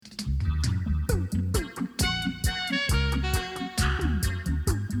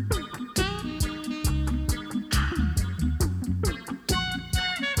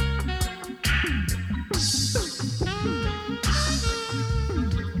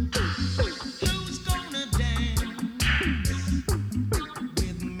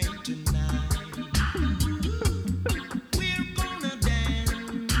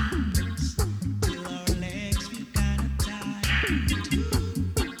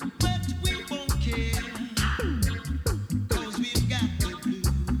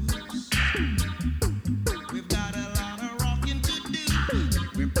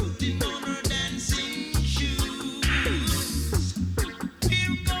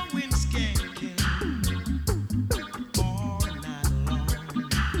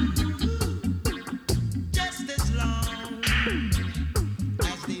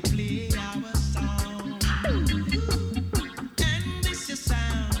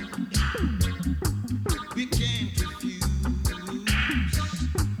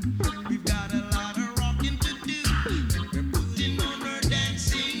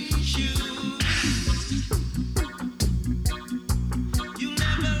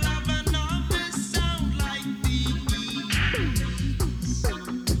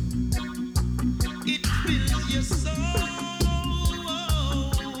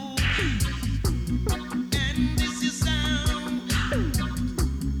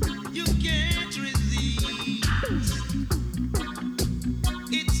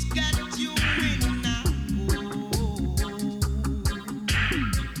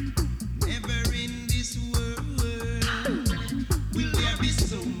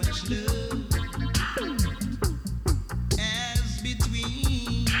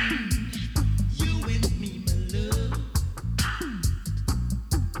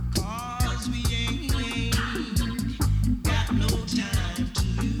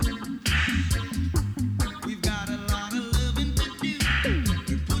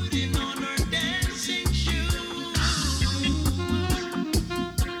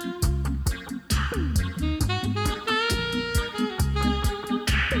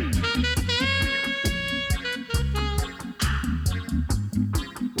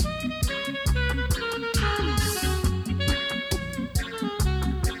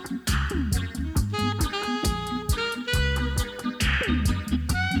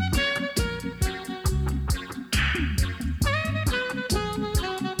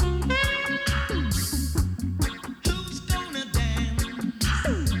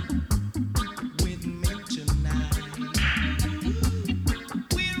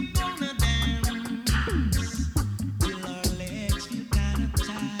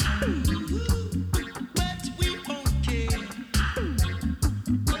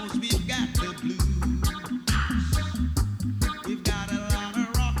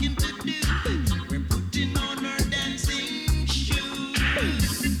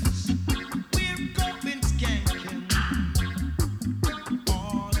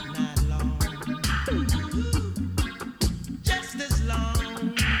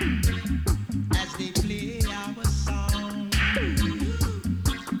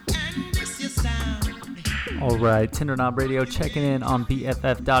Alright, Tinder Knob Radio checking in on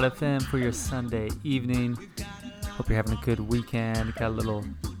BFF.FM for your Sunday evening. Hope you're having a good weekend. Got a little,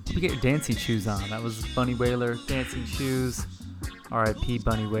 hope you get your dancing shoes on. That was Bunny Wailer, Dancing Shoes. R.I.P.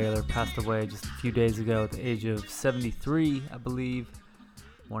 Bunny Wailer, passed away just a few days ago at the age of 73, I believe.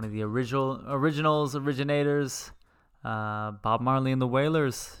 One of the originators. Bob Marley and the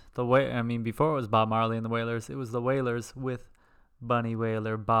Wailers. Before it was Bob Marley and the Wailers, it was the Wailers with Bunny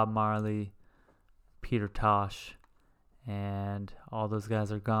Wailer, Bob Marley, Peter Tosh, and all those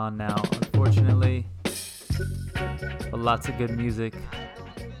guys are gone now, unfortunately. But lots of good music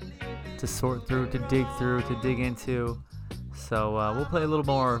to sort through, to dig into. So we'll play a little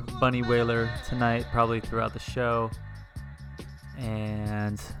more Bunny Wailer tonight, probably throughout the show.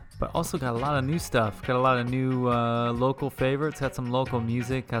 But also got a lot of new stuff. Got a lot of new local favorites. Got some local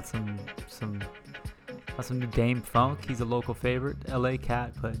music. Got some new Dame Funk. He's a local favorite, LA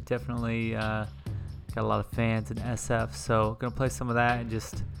cat, but definitely got a lot of fans in SF. So gonna play some of that and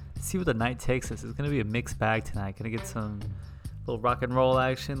just see where the night takes us. It's gonna be a mixed bag tonight. Gonna get some little rock and roll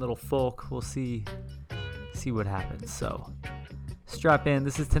action, little folk. We'll see what happens. So strap in.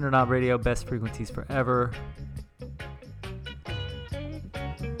 This is Tinder Knob Radio, best frequencies forever.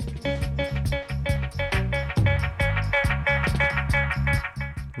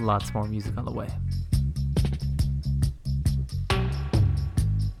 Lots more music on the way.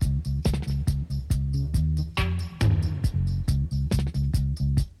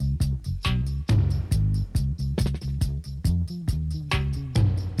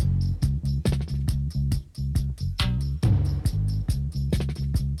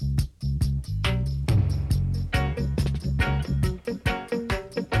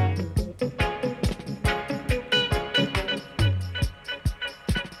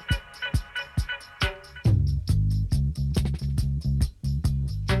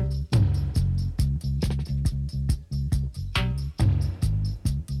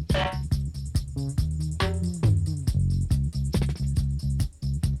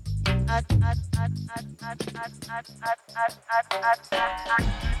 Love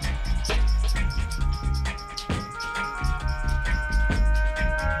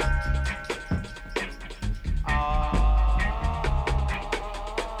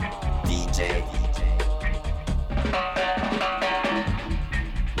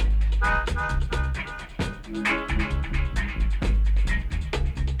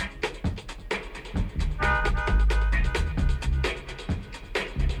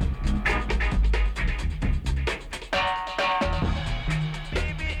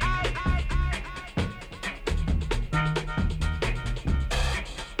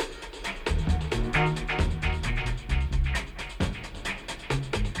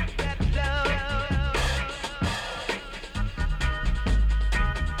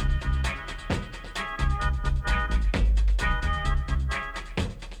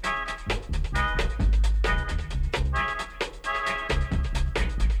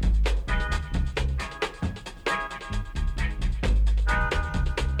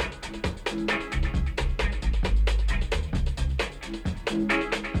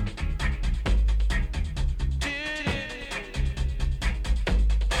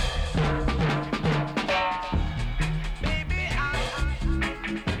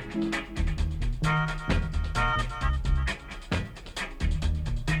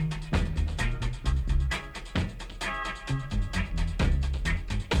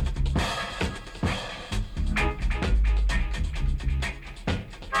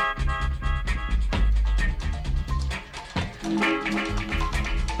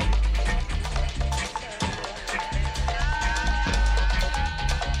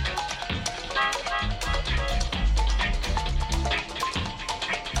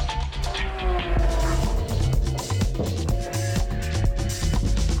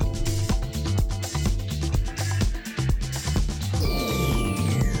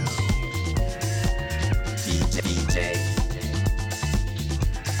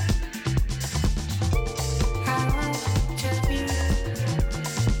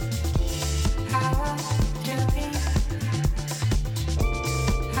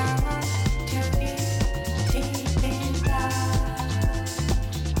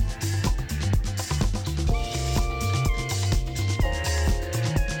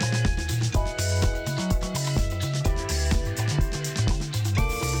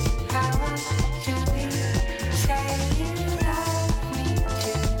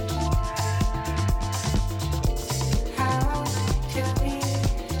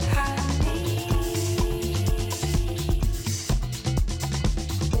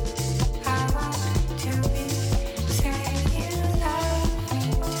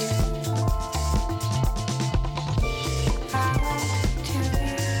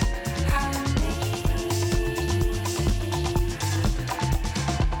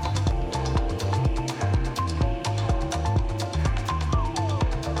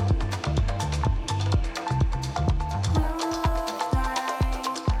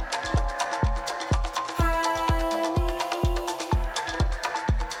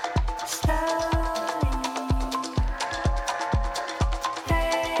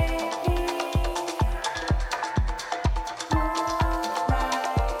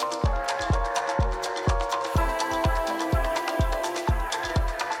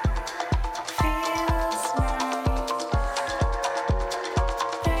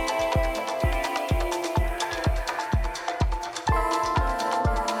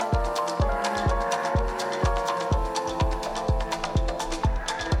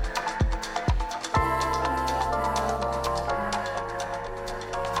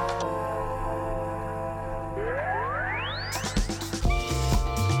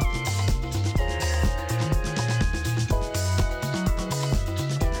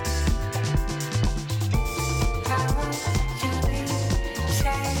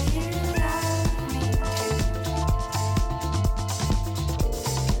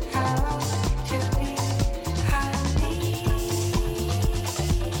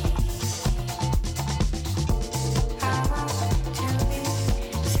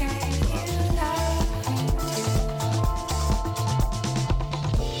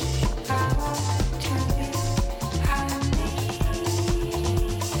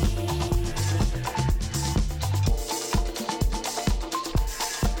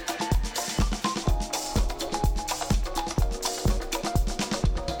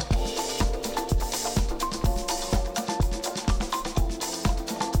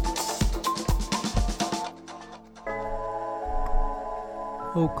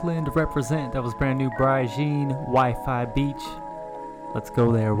Oakland represent. That was brand new Bri Jean, Wi-Fi Beach. Let's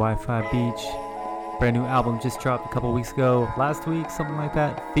go there, Wi-Fi Beach. Brand new album just dropped a couple weeks ago. Last week, something like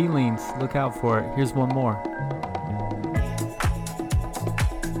that. Feelings, look out for it. Here's one more.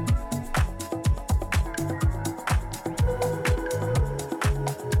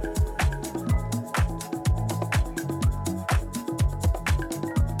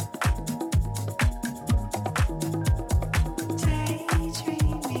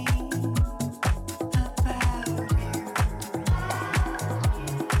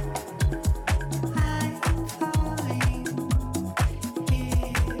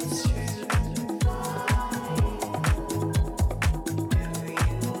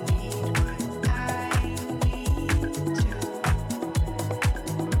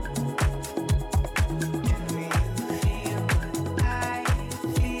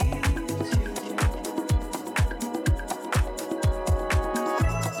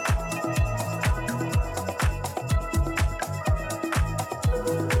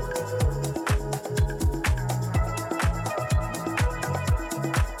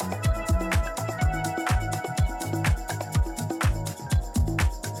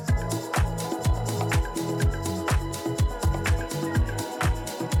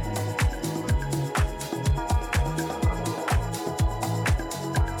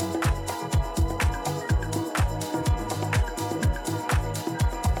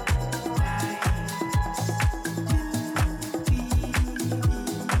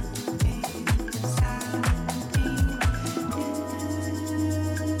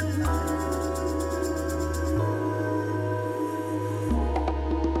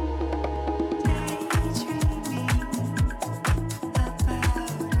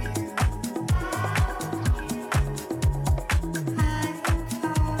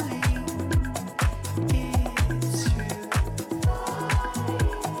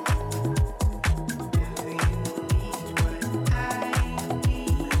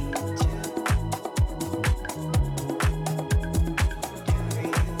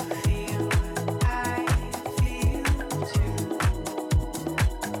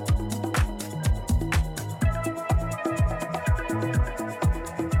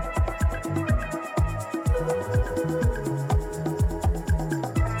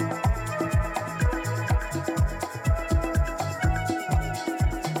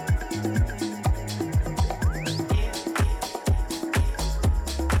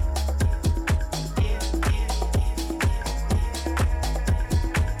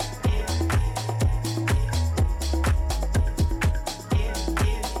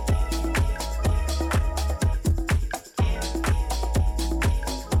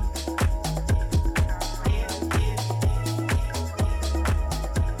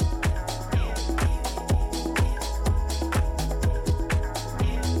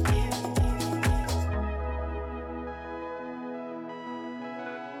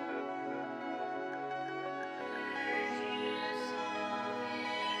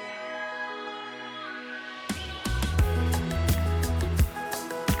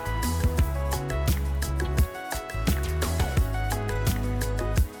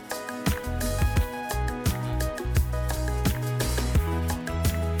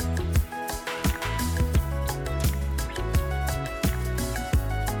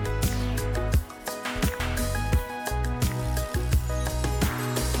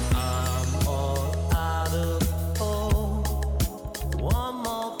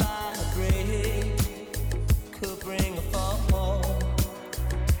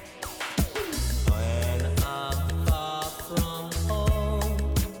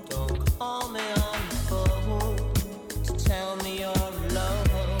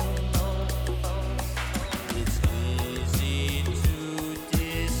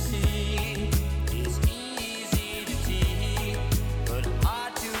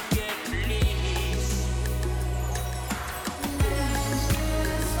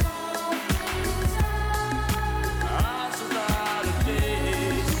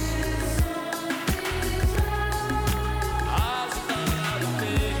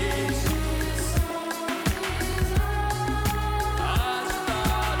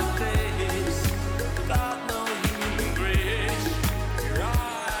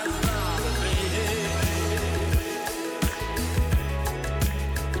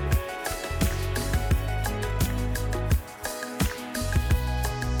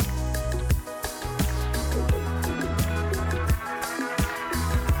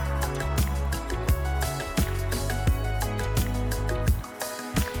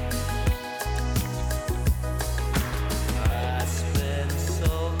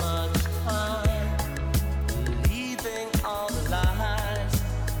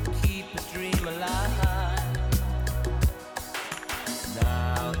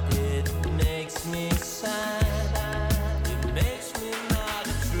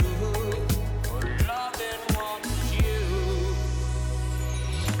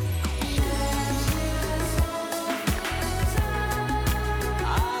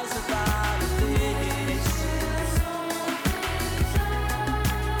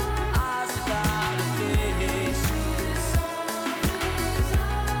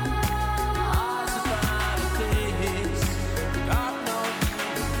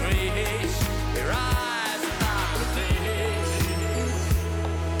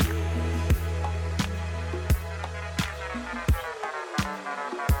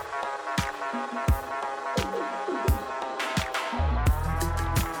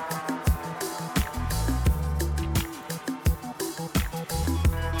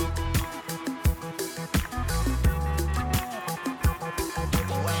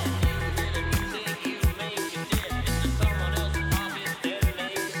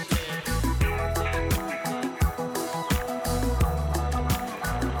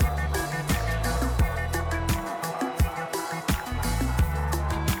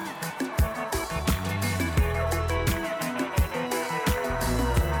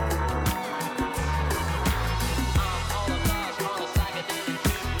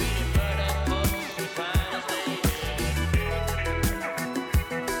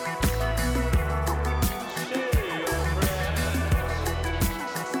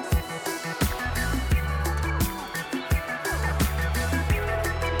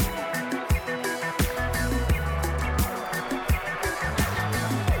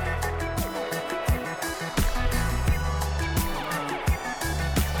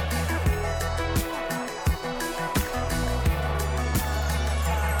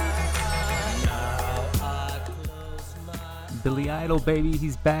 Billy Idol, baby,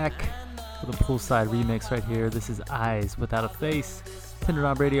 he's back with a poolside remix right here. This is Eyes Without a Face.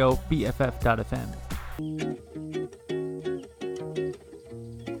 Tinderknob Radio, BFF.fm.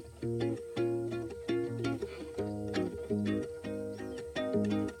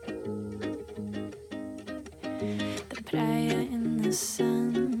 The praia in the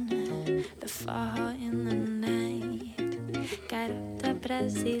sun, the fall in the night. Garota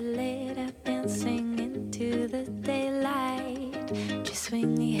brasileira dancing into the daylight. Just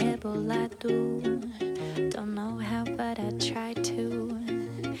swing me rebolado. Don't know how, but I try to.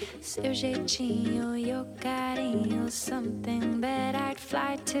 Seu jeitinho, your carinho, something that I'd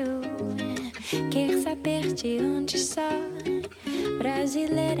fly to. Quer saber de onde sou?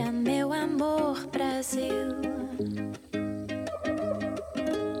 Brasileira, meu amor, Brasil.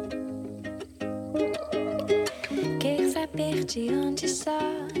 Quer saber de onde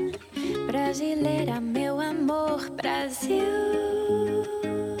sou? Brasileira, meu amor, Brasil.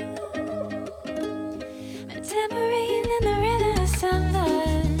 Tambourine in the rhythm of summer,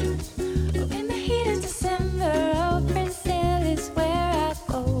 oh, in the heat of December. Oh, Brazil is where I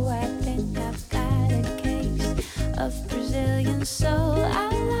go. I think I've got a case of Brazilian soul.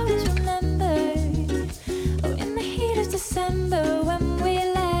 I'll always remember, oh, in the heat of December, when we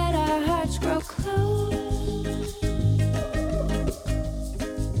let our hearts grow close.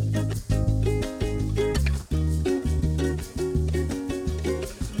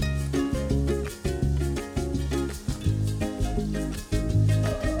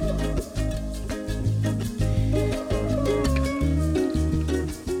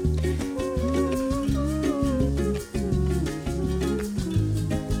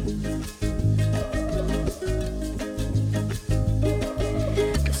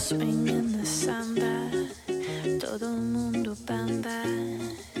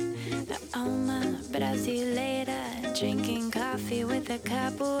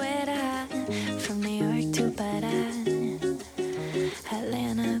 Capoeira, from New York to Pará,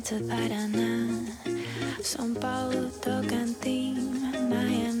 Helena to Paraná, São Paulo, Tocantins,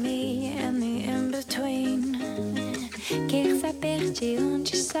 Miami, and the in-between. Quer saber de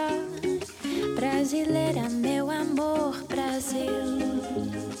onde sou? Brasileira, meu amor, Brasil.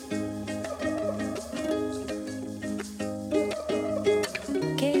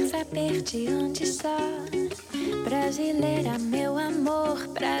 Quer saber de onde sou? Brasileira, meu amor,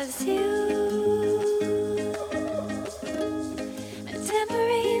 Brasil.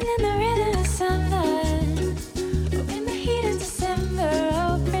 Tambourine in the rhythm of summer, oh, in the heat of December.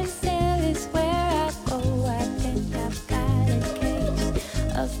 Oh, Brazil is where I go. I think I've got a case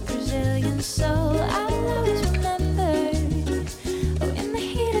of Brazilian soul. I'll always remember, oh, in the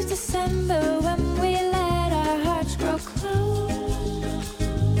heat of December, when we let our hearts grow close.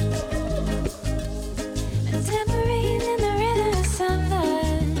 Tambourine in the rhythm of summer,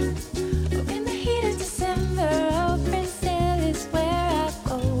 oh, in the heat of December. Oh, Brazil is where I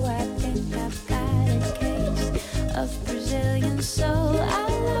go. I think I've got a case of Brazilian soul.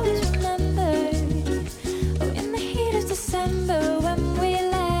 I'll always remember, oh, in the heat of December, when we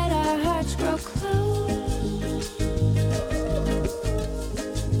let our hearts grow close.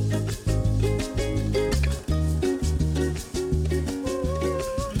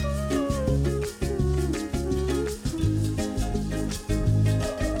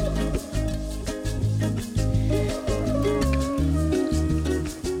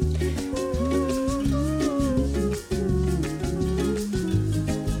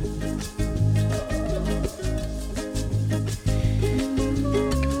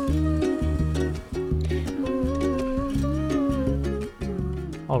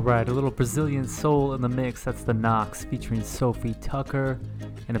 Alright, a little Brazilian soul in the mix. That's the Knox featuring Sophie Tucker.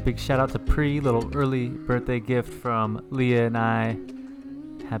 And a big shout out to Pri, little early birthday gift from Leah and I.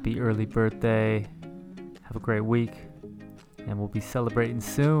 Happy early birthday. Have a great week. And we'll be celebrating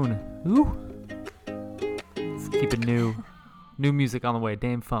soon. Ooh! Let's keep it new. New music on the way.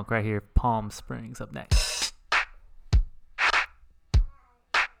 Dame Funk right here. Palm Springs up next.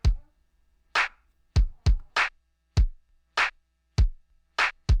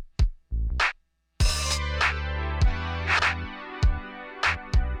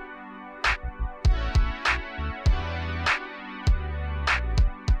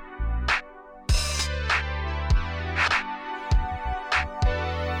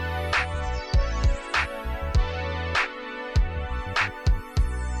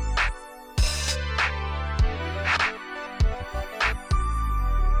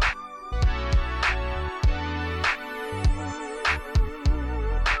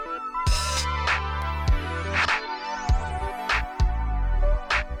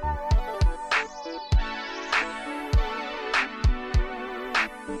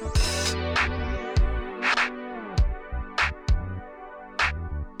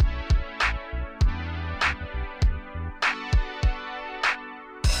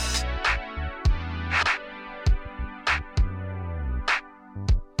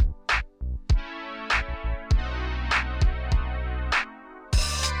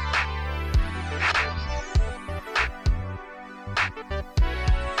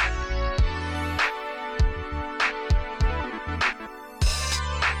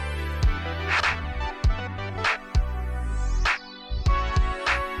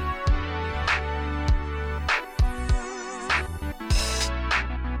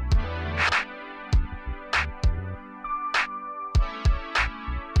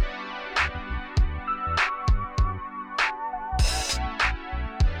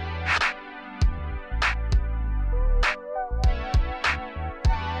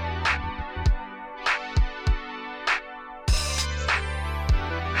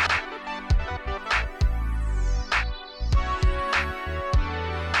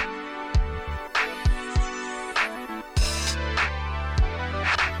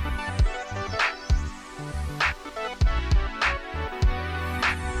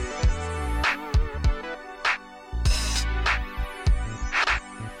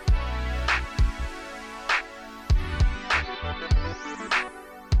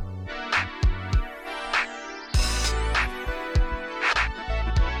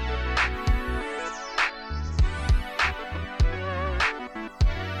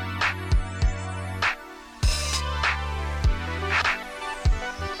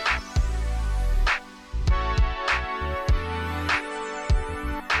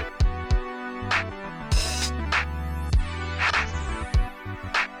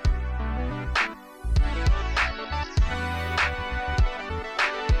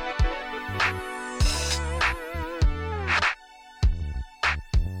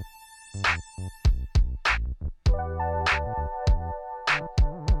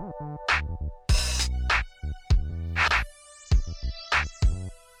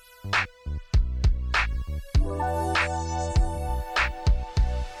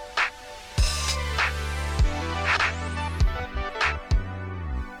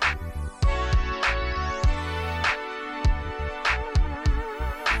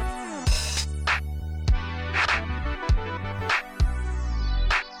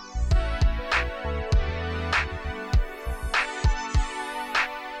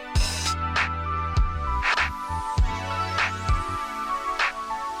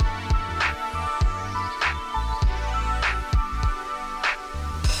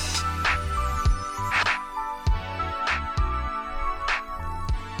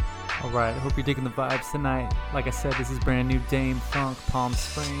 Alright, hope you're digging the vibes tonight. Like I said, this is brand new Dame Funk, Palm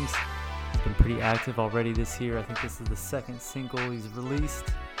Springs. He's been pretty active already this year. I think this is the second single he's released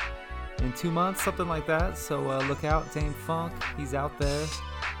in 2 months, something like that. So look out, Dame Funk. He's out there.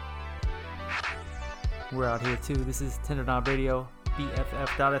 We're out here too. This is Tender Knob Radio,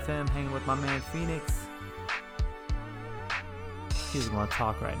 BFF.FM, hanging with my man Phoenix. He doesn't want to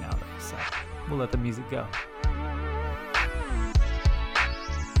talk right now though, so we'll let the music go.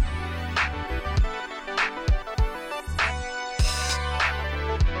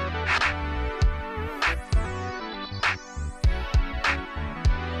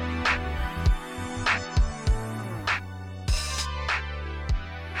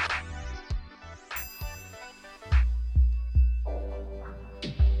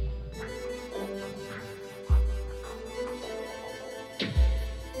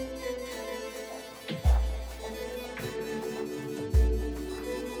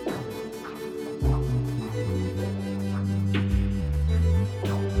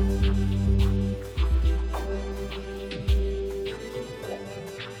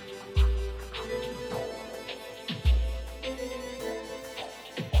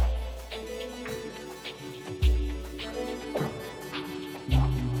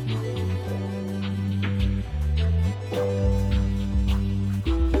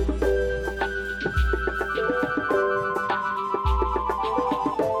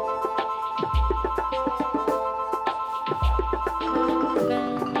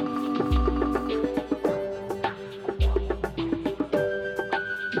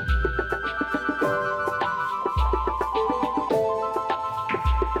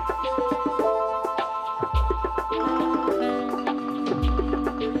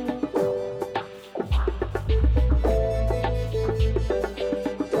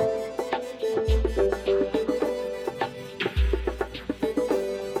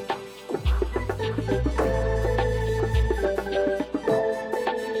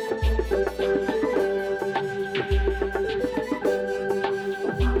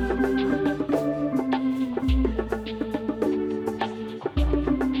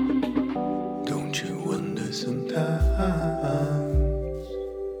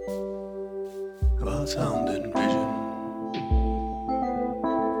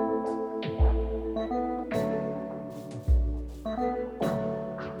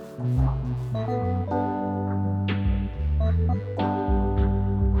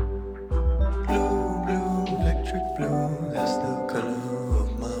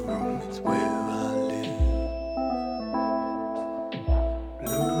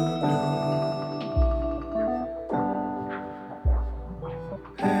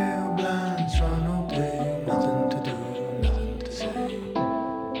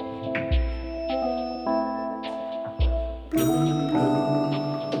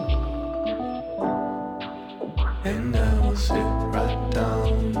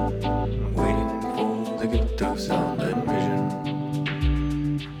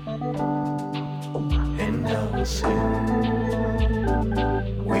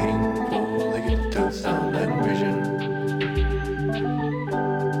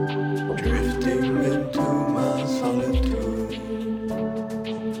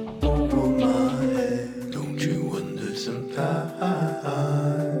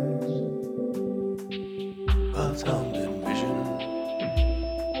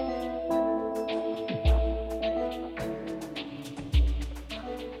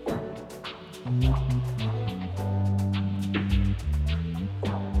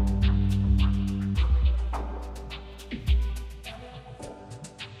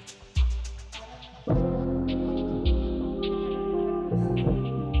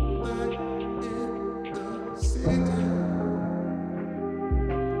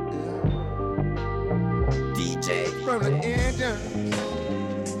 From the engine,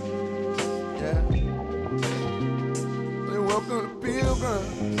 yeah. Say welcome to Pilgrim,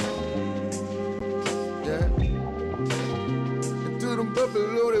 yeah. And to them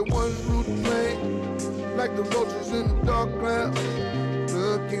buffalo that once ruled the plain, like the roaches in the dark cloud,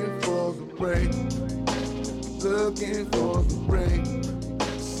 looking for the rain, looking for the rain.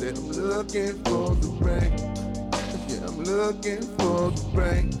 Said I'm looking for the rain, yeah, I'm looking for the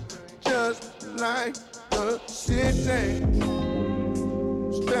rain, just like the city,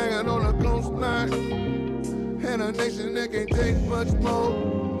 staying on a coastline, and a nation that can't take much more.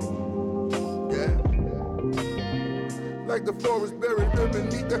 Yeah, like the forest buried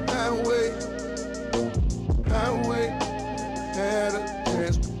underneath the highway. Highway had a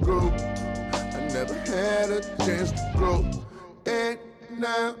chance to grow. I never had a chance to grow, and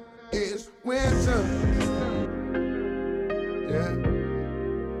now it's winter. Yeah.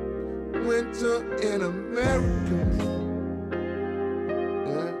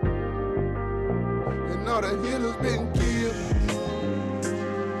 yeah. And all the healers been killed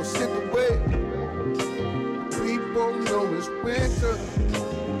or sent away. People know it's winter.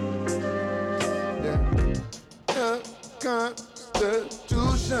 Yeah. The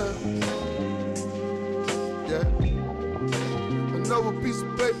Constitution. Yeah. Another piece of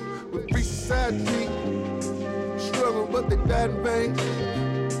paper with free society. Struggle, but they died in vain.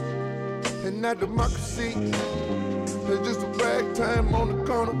 And not democracy. It's just a ragtime on the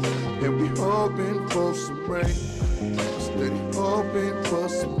corner. And we hoping for some rain. Steady hoping for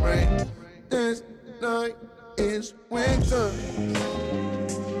some rain. This night is winter.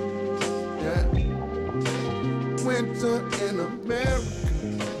 Yeah. Winter in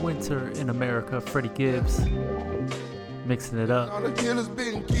America. Winter in America, Freddie Gibbs. Mixing it up. All the killers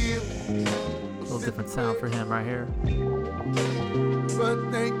been killed. A little different sound for him right here.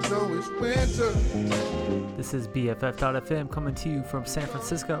 But they know it's winter. This is BFF.FM coming to you from San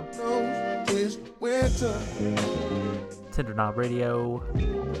Francisco. Knows it's winter. Tender Knob Radio.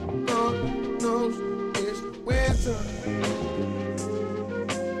 Lord knows it's winter.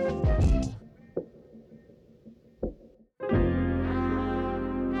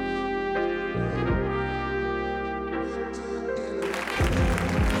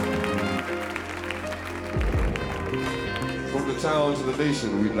 Towns of the nation,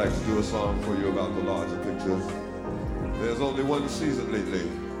 we'd like to do a song for you about the larger picture. There's only one season lately.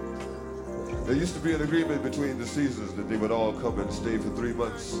 There used to be an agreement between the seasons that they would all come and stay for 3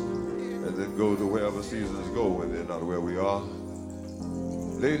 months and then go to wherever seasons go when they're not where we are.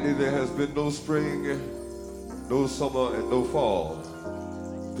 Lately there has been no spring, no summer, and no fall.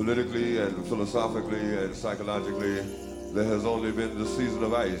 Politically and philosophically and psychologically, there has only been the season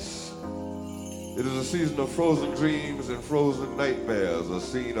of ice. It is a season of frozen dreams and frozen nightmares, a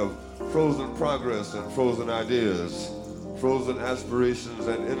scene of frozen progress and frozen ideas, frozen aspirations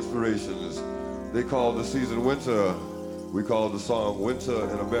and inspirations. They call the season winter. We call the song Winter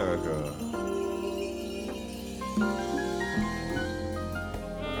in America.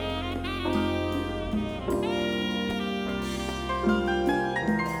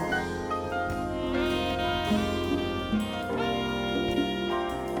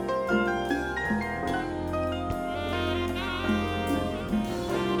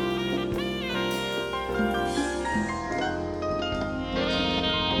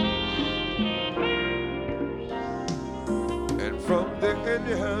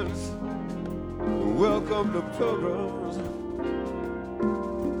 Welcome the pilgrims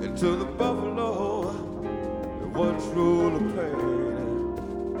into the buffalo that once ruled the plain.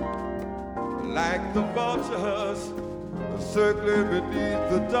 Like the vultures circling beneath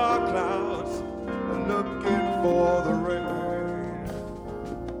the dark clouds, looking for the rain.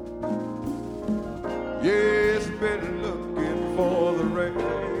 Yes, been looking for the rain.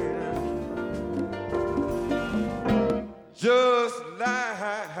 Just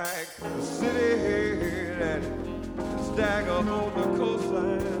like the city that stagger on the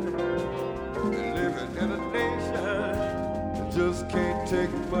coastline, living in a nation that just can't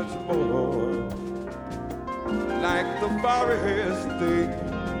take much more. Like the forest they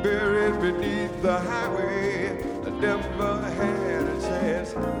buried beneath the highway, I never had a chance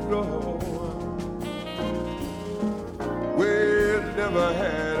to grow. We never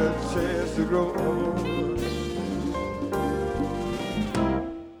had a chance to grow.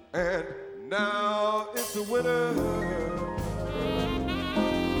 And now it's the winter.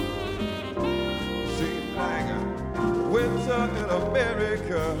 Seems like a winter in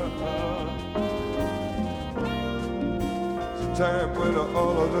America. It's a time when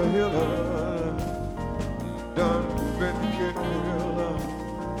all of the healers done been killed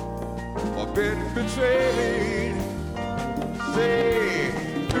or been betrayed. Say,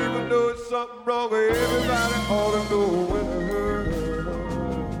 people know it's something wrong with everybody ought to know winter.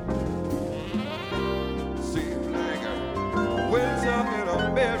 Winter in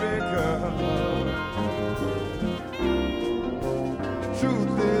America.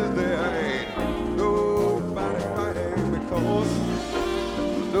 Truth is there ain't nobody fighting because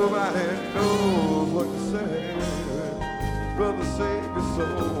nobody knows what to say. Brother, save your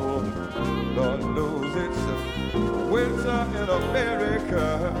soul. Lord knows it's winter in America.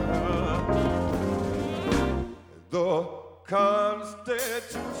 The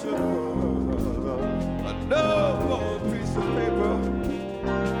Constitution, another piece of paper,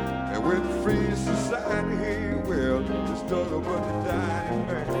 and with free society, well, the struggle but the dying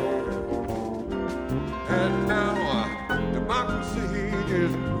man. And now democracy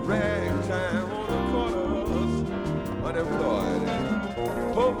is ragtime on the corners, unemployed and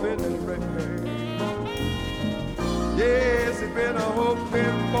hoping to rain. Yes, it's been a hoping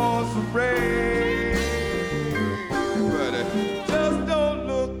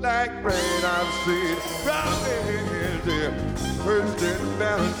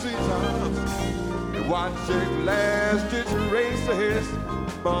watching last-ditch race ahead,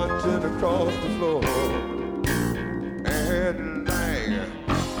 marching across the floor. And like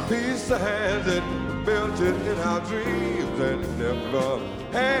peace hands and melted in our dreams and never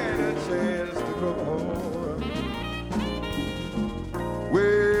had a chance to go home.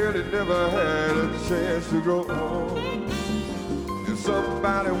 Well, it never had a chance to go home. If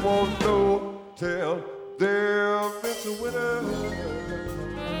somebody won't know, tell them it's a winner.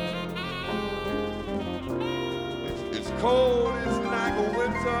 It's cold, it's like a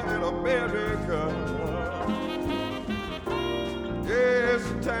winter in America. Yes,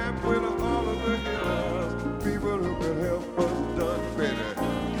 a time when all of the healers, people who could help us done been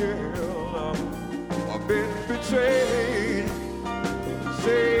killed or been betrayed.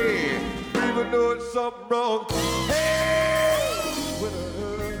 Say, people doing something wrong. Hey,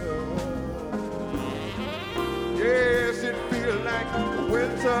 yes, it feels like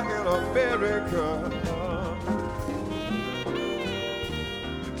winter in America.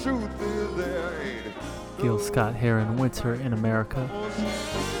 The truth is there ain't. Gil Scott-Heron, Winter in America.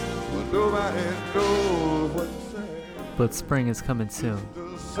 But nobody knows what to say. But spring is coming soon.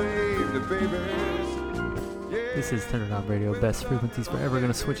 To save the babies. This is Turn It On Radio, best frequencies forever.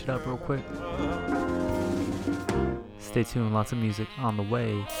 Gonna switch it up real quick. Stay tuned, lots of music on the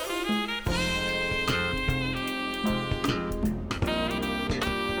way.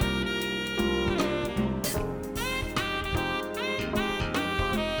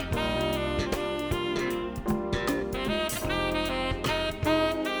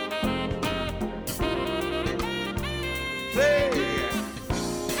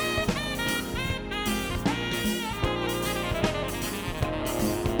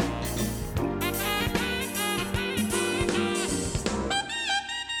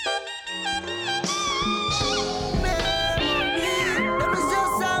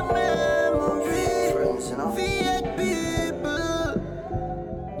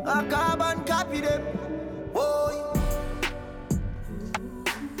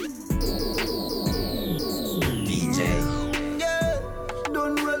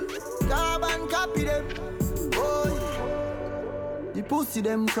 Pussy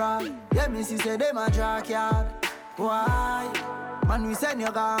them cry, yeah me see say them a track yard. Why? Man we send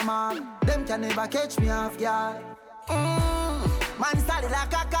your man, them can never catch me off guard. Man solid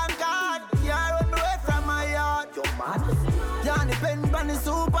like a concord, yeah run away from my yard. You mad? Yeah depend on the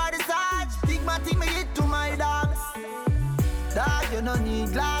super the sarge, big man think me hit to my dogs. Dog you no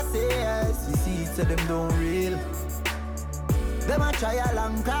need glasses, you see so them don't real. Them a try a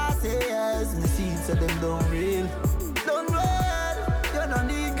long crosses, me see so them don't real. Don't roll. You don't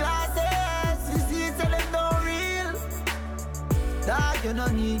need glasses, you see it so them don't real. Dog, you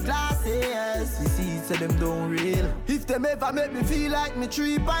don't need glasses, you see it so them don't real. If them ever make me feel like me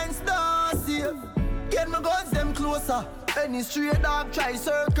 3 pints don't safe, get my guns them closer. Any stray dog try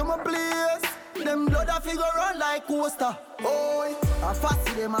circle my place, them blood a figure run like coaster. Oh, I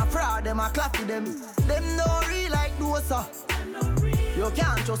fussy them, I fraud them, I clappy them. Them no real like dosa. You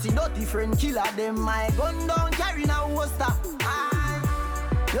can't trust the dirty friend killer them. My gun don't carry no holster.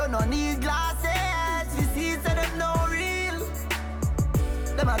 You no need glasses, you see so them no real.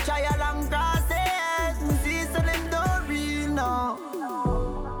 Them a try along crosses, you see so them no real,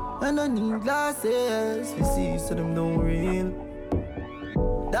 no. You no need glasses, you see so them no real.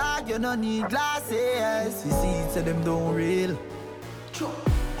 Dog, you no need glasses, you see so them don't real.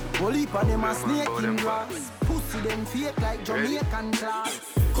 Whole heap of them a snake in grass. Pussy them fake like Jamaican class.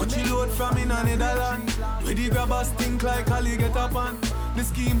 Country load from in a Netherlands, where the grabbers stink like Ali get up on. The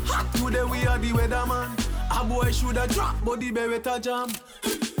scheme hot today, we are the weatherman. A boy shoulda drop, but the beretta jam.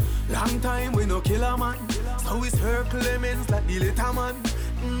 Long time we no kill a man, so it's her Clemens like the little man.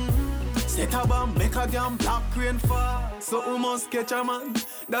 Set a bomb, make a damn black rain fall. So we must catch a man.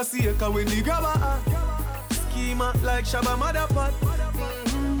 That's the echo when the grabber act. Schema like Shabba Motherpot.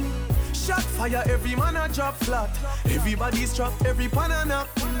 Shot fire, every man a drop flat. Everybody's trapped, every pan a knock.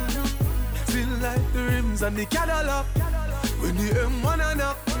 Still like the rims and the Cadillac. When the M1 a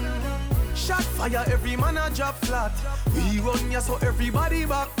knock. Shot fire, every man a drop flat. We run ya so everybody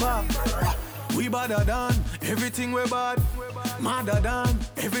back. We badder than everything we bad. Madder than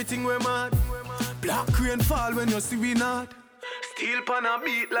everything we mad. Black rain fall when you see we not. Steel pan a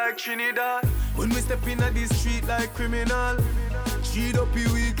beat like Trinidad. When we step in the street like criminal. Cheat up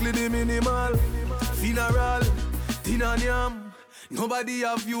you weekly the minimal. Funeral, dinner yam. Nobody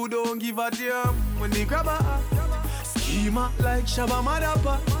have you, don't give a damn. When they grab a schema like Shabba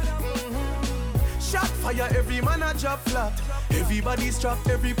Motherpot. Shot fire, every man a drop flat. Everybody's trapped,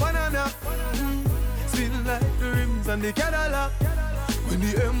 every banana. Spin like the rims and the Cadillac. When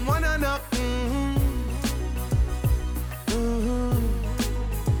the M1 a knock.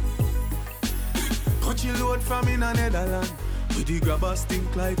 Touch your load from in a Netherlands. With the grabber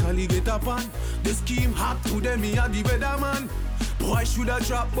stink like alligator pan. The scheme hot to them, me a the weatherman. Boy shoulda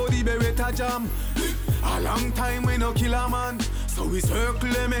drop body beretta jam. A long time we no kill a man. So we circle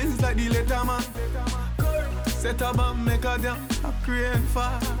them ends like the letterman. Set a bomb, make a damn, a crane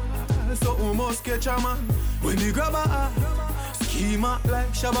fall. So we must catch a man. When the grabber scheme up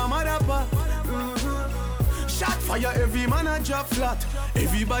like Shabba Madapa. Shot fire, every man a drop flat.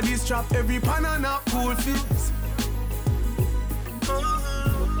 Everybody's trapped, every pan and a cool feels.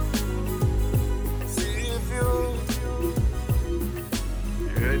 See if you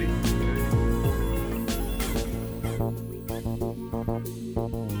ready?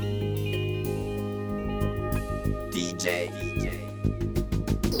 DJ.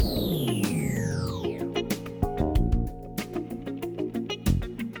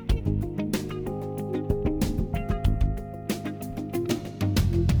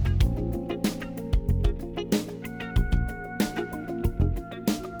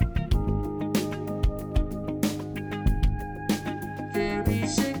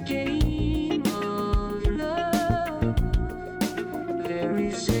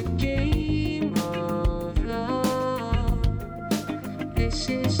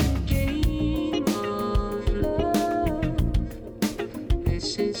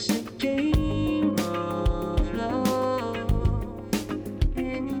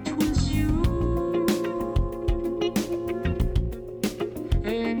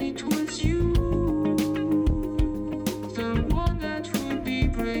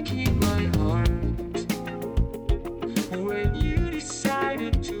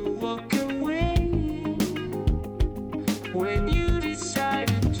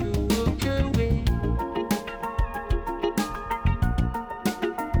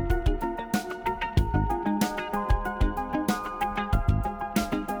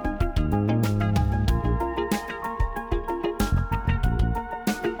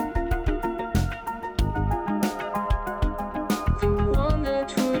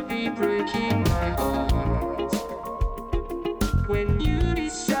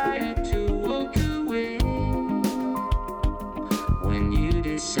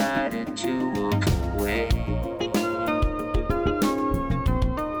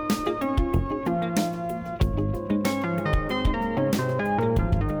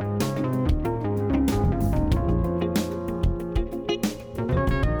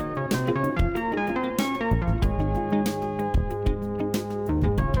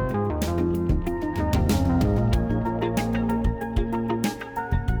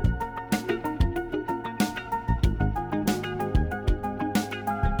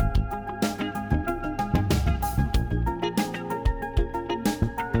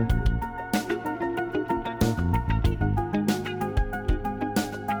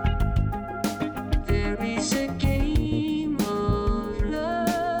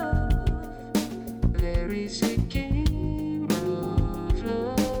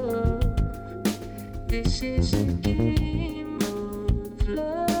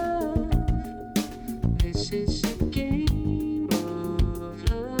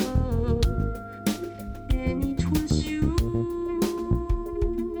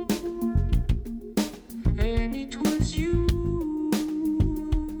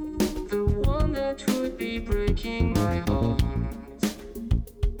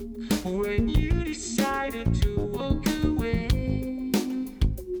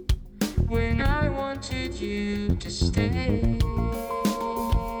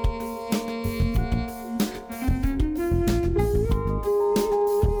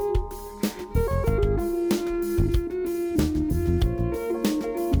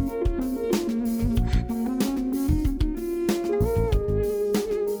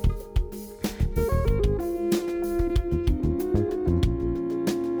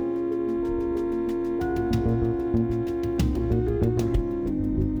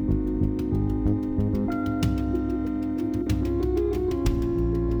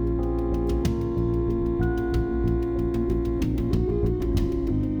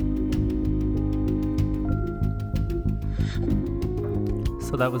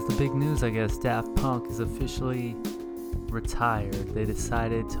 So that was the big news, I guess. Daft Punk is officially retired. They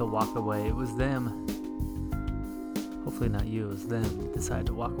decided to walk away. It was them. Hopefully not you. It was them that decided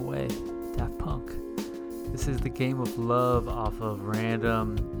to walk away. Daft Punk. This is The Game of Love off of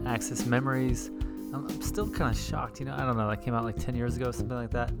Random Access Memories. I'm still kind of shocked. I don't know. That came out like 10 years ago, something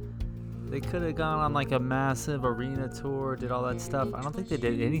like that. They could have gone on like a massive arena tour, did all that stuff. I don't think they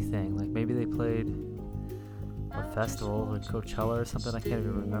did anything. Like maybe they played a festival like Coachella or something. I can't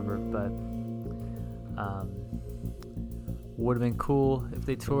even remember, but Would have been cool if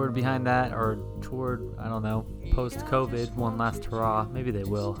they toured behind that, or toured, I don't know, post-COVID, one last hurrah. Maybe they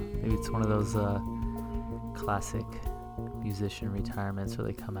will. Maybe it's one of those classic musician retirements where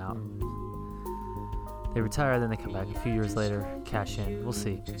they come out, they retire, then they come back a few years later, cash in. We'll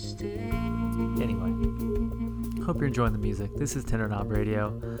see. Anyway, hope you're enjoying the music. This is Tender Knob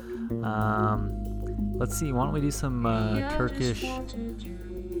Radio. Let's see, why don't we do some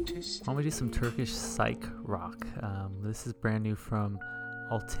Turkish psych rock. This is brand new from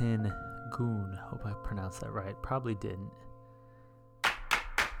Altin Gun. Hope I pronounced that right. Probably didn't.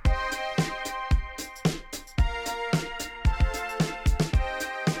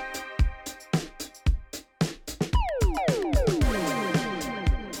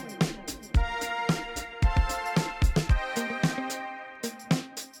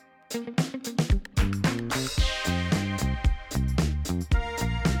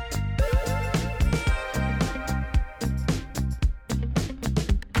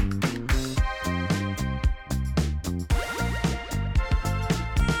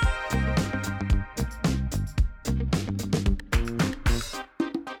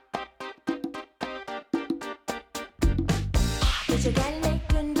 Gece gelmek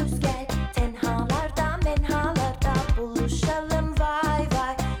gündüz gel, tenhalarda menhalarda buluşalım vay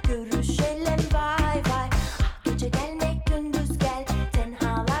vay, görüşelim vay vay. Gece gelmek gündüz gel,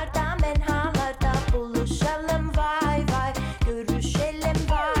 tenhalarda menhalarda buluşalım vay vay, görüşelim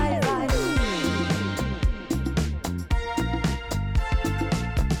vay vay.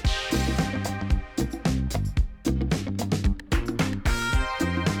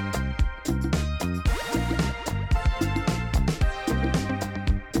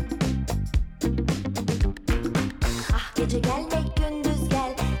 Gece gelmek gündüz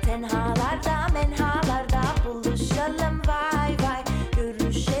gel, tenhalarda menhalarda buluşalım vay vay,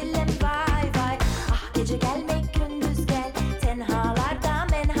 görüşelim vay vay. Gece gelmek gündüz gel, tenhalarda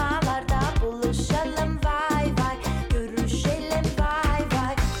menhalarda buluşalım vay vay, görüşelim vay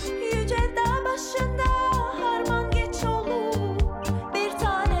vay. Yüce dağ başında harman geç olur, bir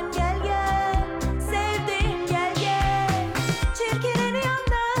tanem gel gel, sevdiğim gel gel. Çirkinin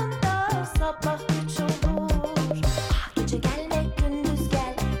yanında sabah güç olur. Gece gelmek gündüz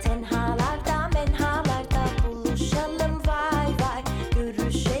gel, tenhalarda menhalarda buluşalım vay vay,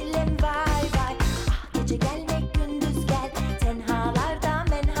 görüşelim vay vay. Gece gelmek gündüz gel, tenhalarda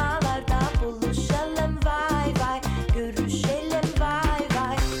menhalarda buluşalım vay vay, görüşelim vay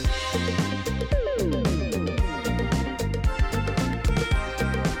vay.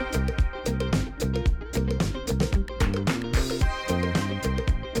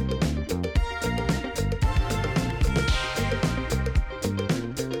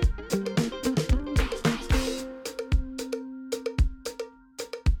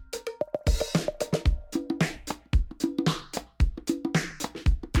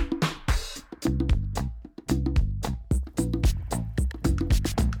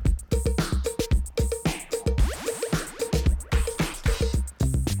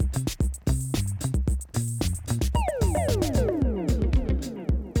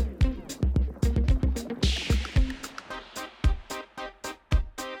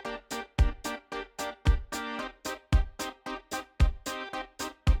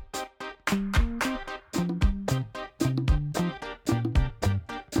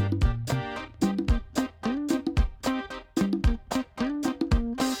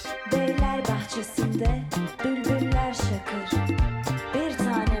 Beyler bahçesinde bülbüller şakır. Bir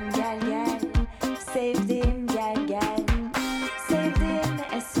tanem gel gel, sevdiğim gel gel. Sevdiğim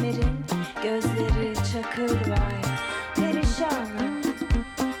esmerin gözleri çakır vay. Perişanım,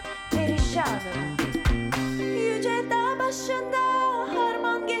 perişanım. Yüce dağ başında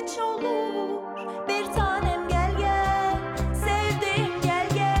harman geç olur. Bir tanem gel gel, sevdiğim gel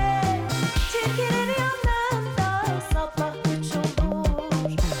gel. Çirkinin yanında sabah güç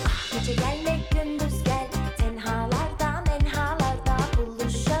olur. Gece gelmek gündüz gel, tenhalarda menhalarda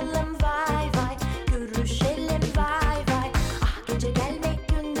buluşalım vay vay, görüşelim vay vay. Gece gelmek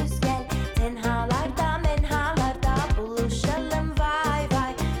gündüz gel, tenhalarda menhalarda buluşalım vay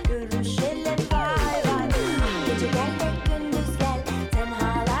vay, görüşelim vay vay. Gece gelmek gündüz gel,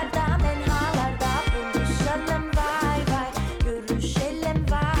 tenhalarda menhalarda buluşalım vay vay, görüşelim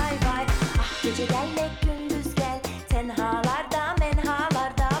vay vay. Gece gelmek gündüz gel, tenhalarda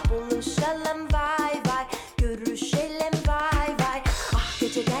menhalarda buluşalım vay vay, görüşelim vay vay.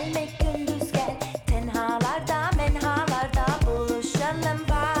 Gece gelmek gündüz gel, tenhalarda menhalarda buluşalım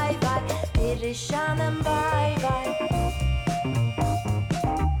vay vay, perişanım vay vay.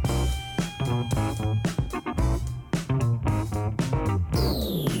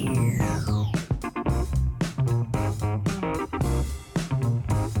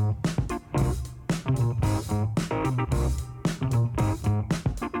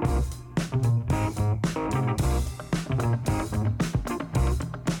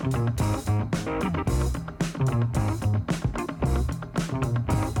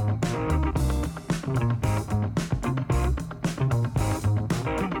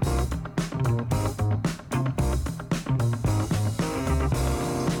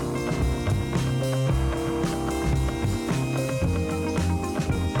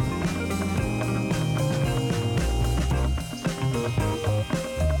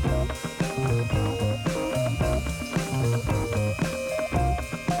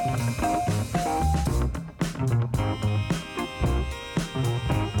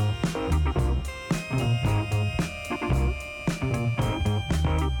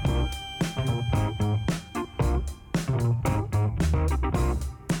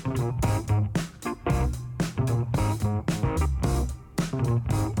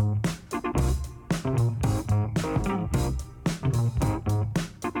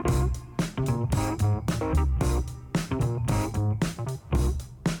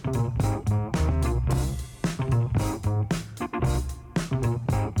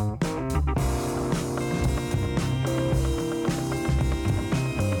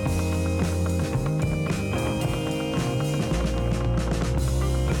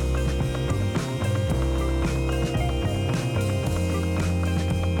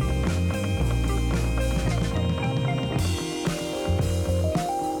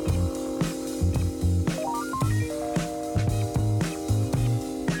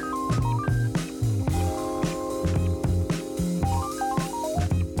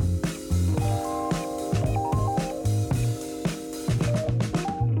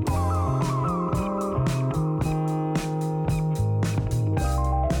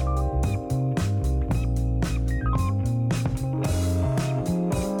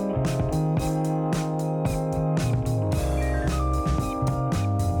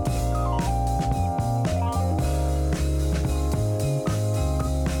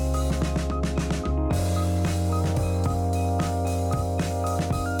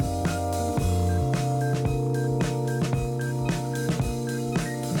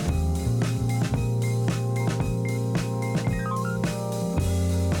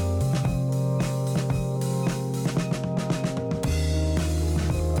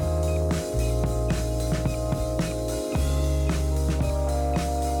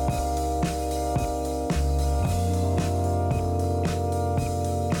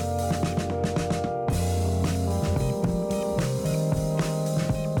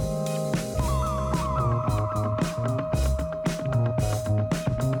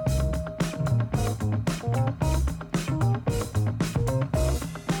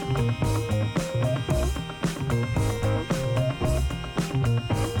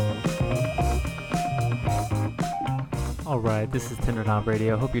 Alright, this is Tender Knob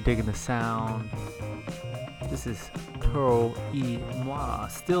Radio. Hope you're digging the sound. This is Pearl E. Moi,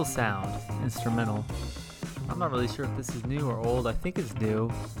 Still Sound, instrumental. I'm not really sure if this is new or old. I think it's new.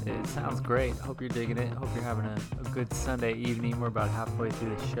 It sounds great. Hope you're digging it. Hope you're having a good Sunday evening. We're about halfway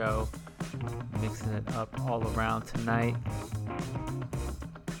through the show. Mixing it up all around tonight.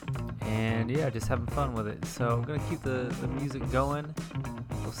 And yeah, just having fun with it. So I'm going to keep the music going.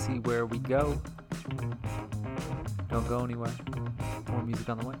 We'll see where we go. Don't go anywhere. More music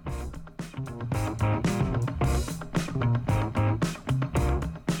on the way.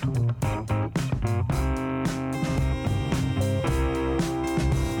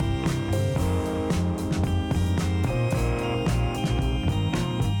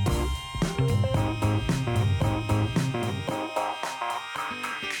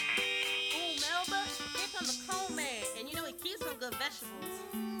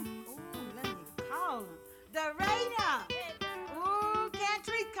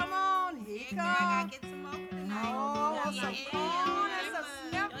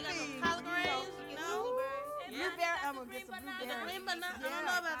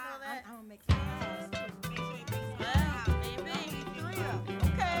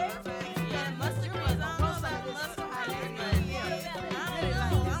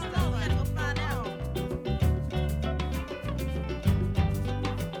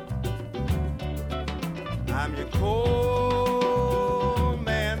 I'm your cold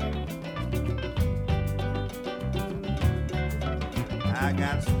man. I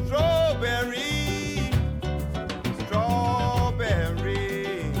got strawberry, strawberry.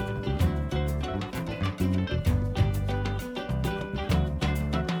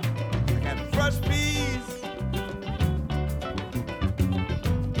 I got fresh peas.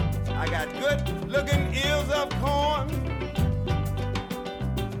 I got good looking ears of corn.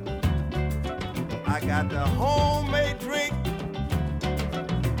 I got the homemade drink,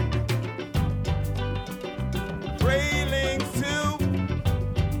 Grayling soup.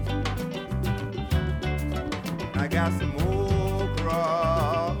 I got some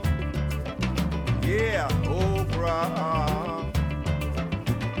okra, yeah, okra.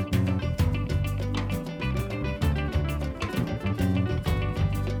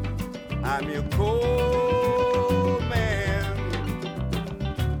 I'm your cold man.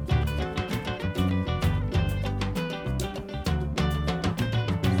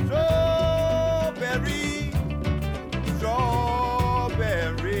 Strawberry, strawberry.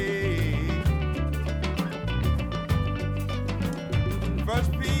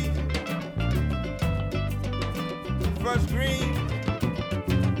 First pea, first green,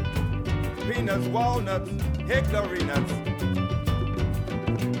 peanuts, walnuts, hickory nuts.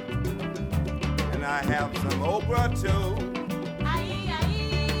 And I have some okra too.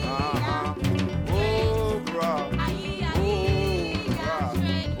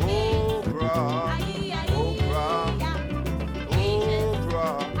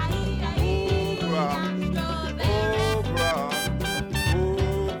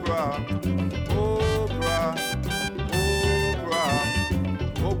 Okra, okra,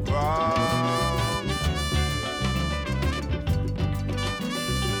 okra.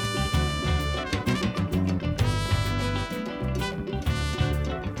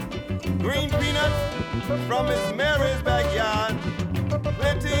 Green peanuts from Miss Mary's backyard.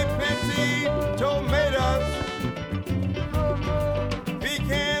 Plenty, plenty tomatoes.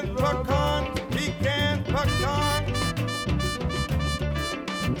 Pecan, pecan.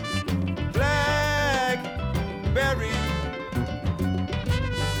 Blackberry,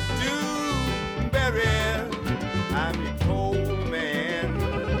 dewberry. I'm a cold man.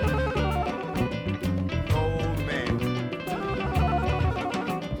 Cold man.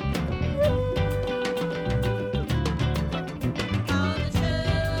 All the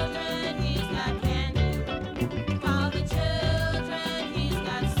children, he's got candy. All the children, he's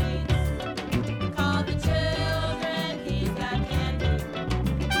got sweets. All the children, he's got candy.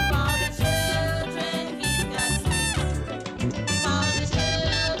 All the children, he's got sweets. All the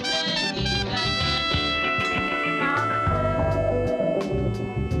children, he's got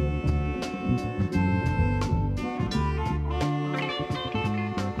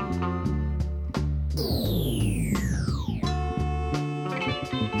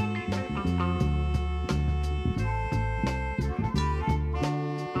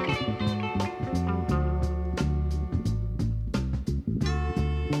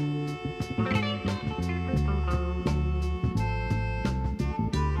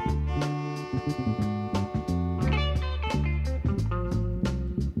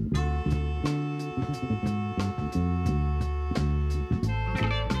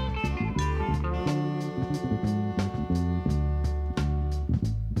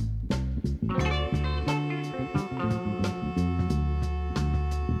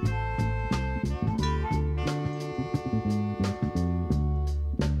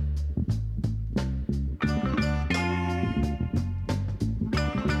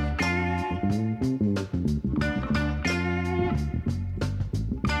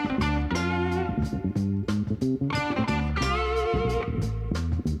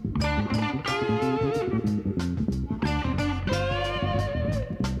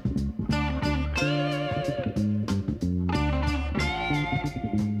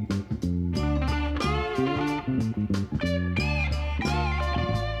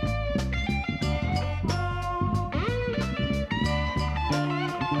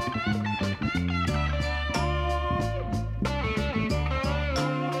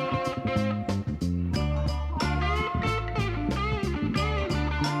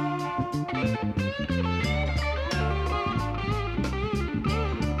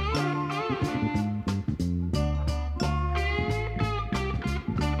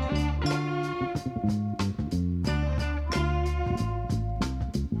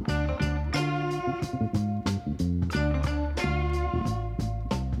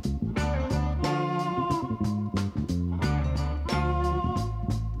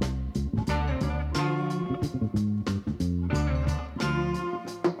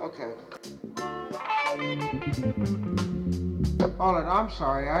Hold it, I'm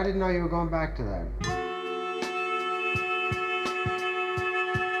sorry. I didn't know you were going back to that.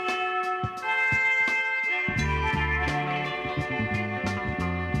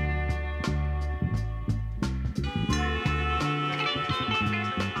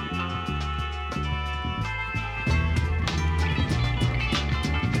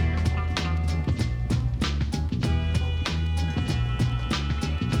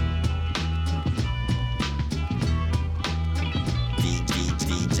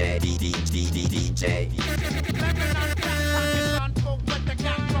 DJ.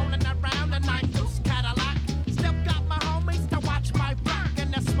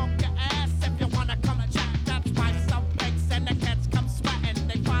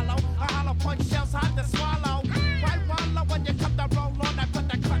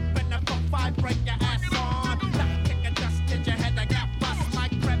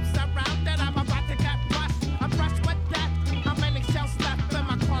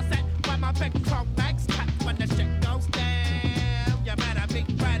 Big crow bags cut when the shit goes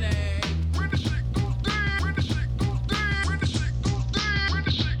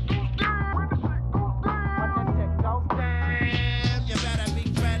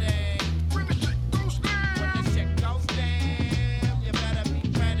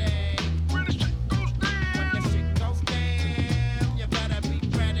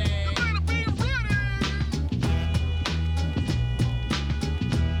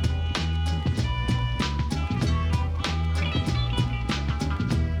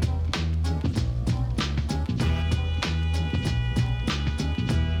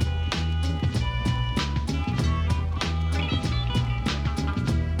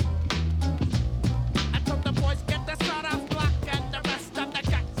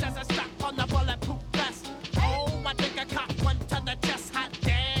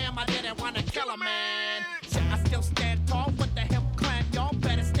dollar man. Shit, I still stand tall with the hip clan. Y'all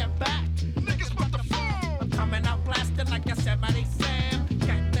better step back. Niggas about to fall. I'm coming out blasting like Yosemite Sam.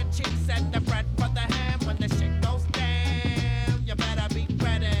 Got the cheese and the bread for the ham. When the shit goes down, you better be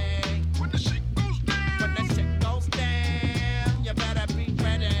ready. When the shit goes down. When the shit goes down, you better be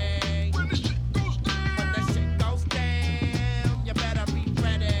ready. When the shit goes down. When the shit goes down, you better be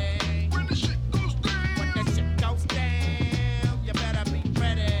ready. When the shit goes down. When the shit goes down, you better be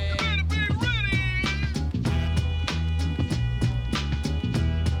ready. You better be ready.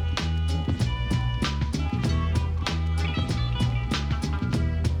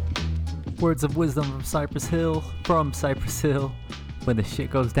 Words of wisdom from Cypress Hill. From Cypress Hill. When the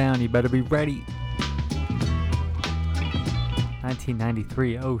shit goes down, you better be ready.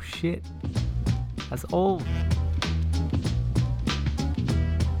 1993. Oh shit. That's old.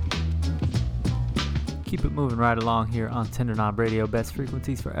 Keep it moving right along here on Tender Knob Radio. Best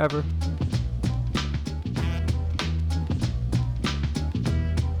frequencies forever.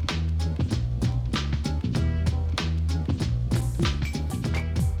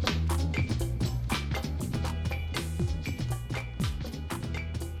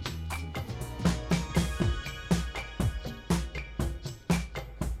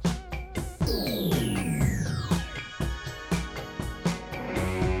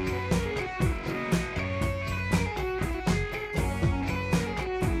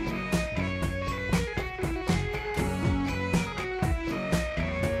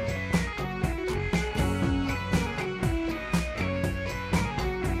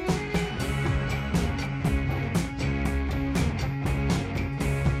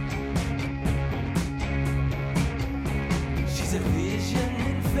 She's a vision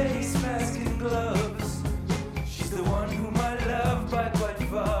in face mask and gloves. She's the one whom I love by quite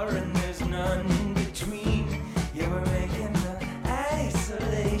far, and there's none in between. Yeah, we're making the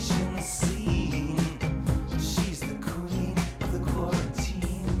isolation scene. She's the queen of the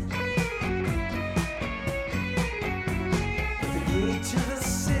quarantine. At the gate to the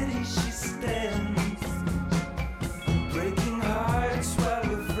city she stands, breaking hearts while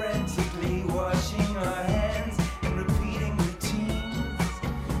we're frantically washing our hands and repeating routines.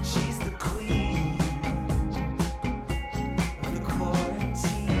 She's the queen of the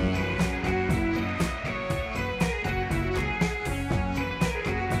quarantine.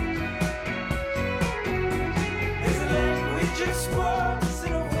 There's a language of sports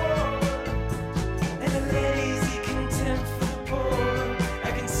and a war, and a lazy contempt for the poor. I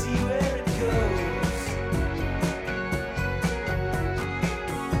can see where it goes.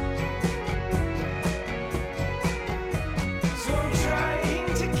 So I'm trying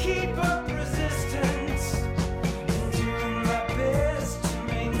to keep up resistance and doing my best to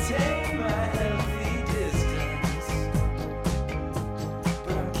maintain my healthy distance.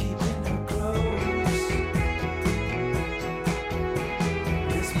 But I'm keeping her close.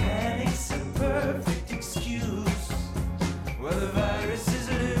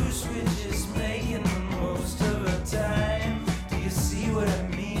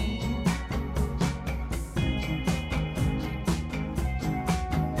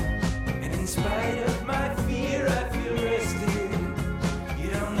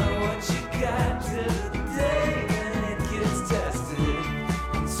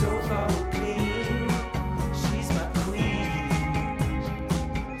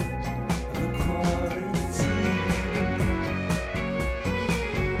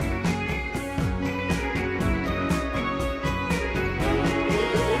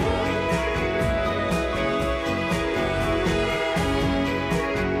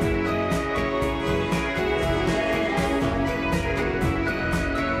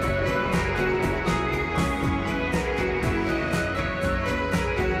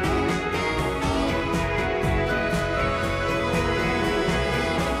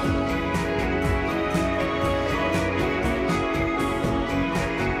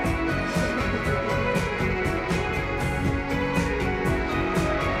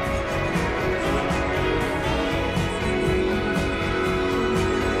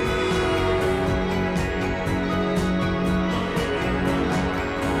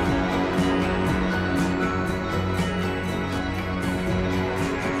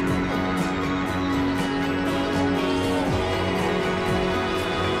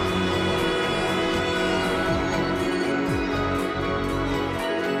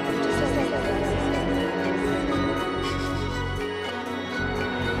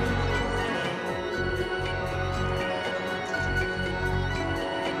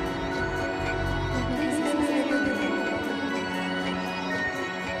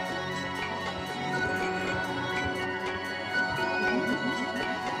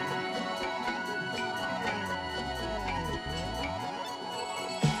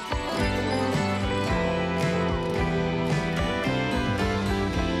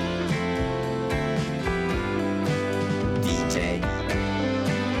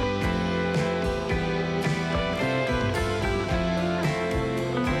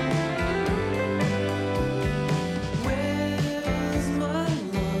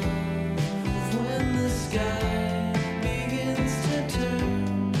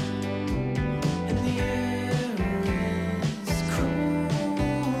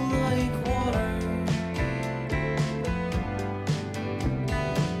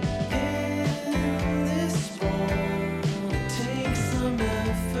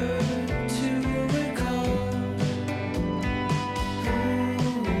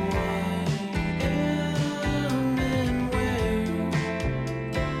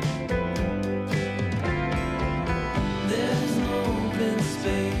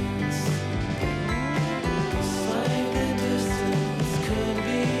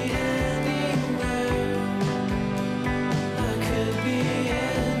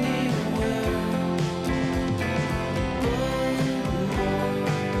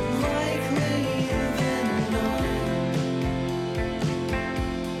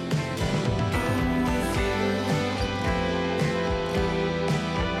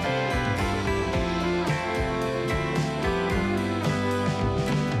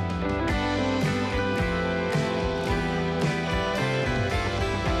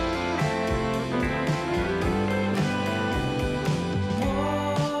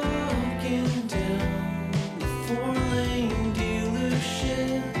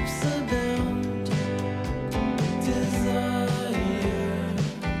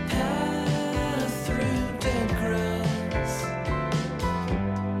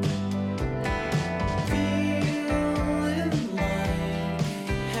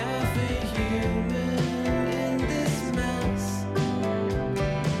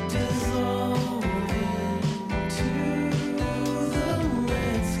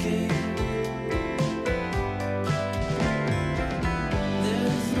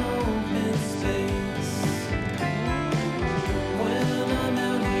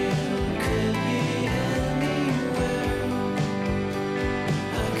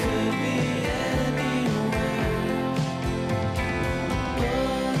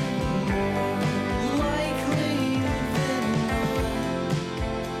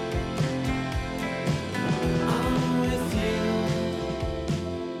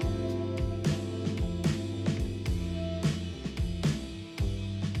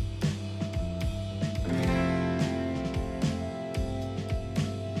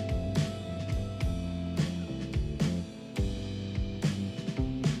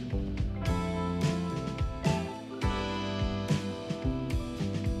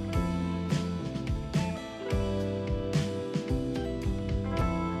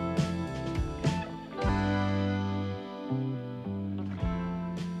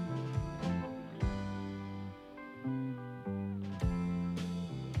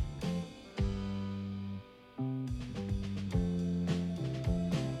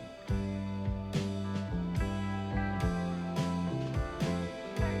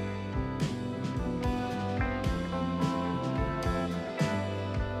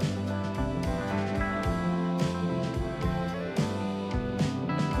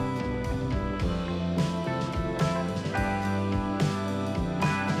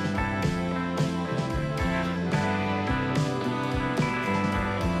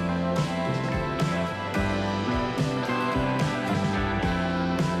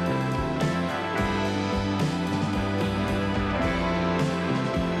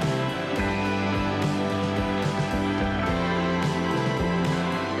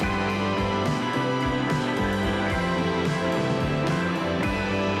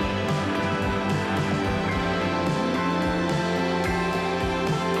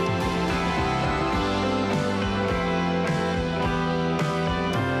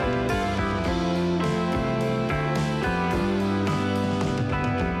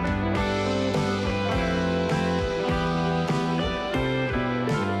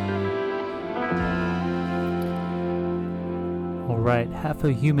 Half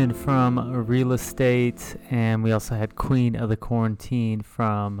a Human from Real Estate, and we also had Queen of the Quarantine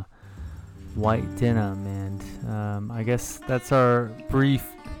from White Denim, and I guess that's our brief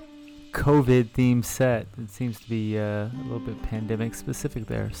COVID-themed set. It seems to be a little bit pandemic-specific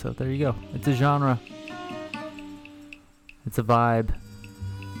there, so there you go. It's a genre. It's a vibe.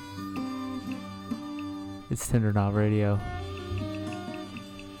 It's Tender Knob Radio.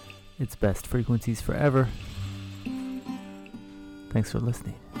 It's best frequencies forever. Thanks for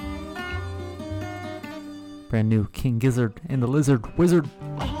listening. Brand new King Gizzard and the Lizard Wizard.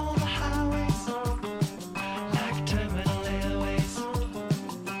 All the highways, like terminal airways. All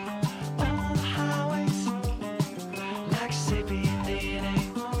the highways, like sapient DNA.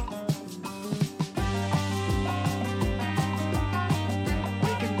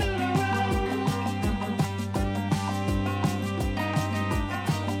 We can build a road.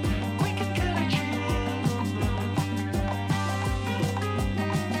 We can cut a tree.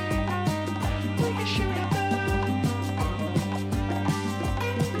 We can shoot a bird.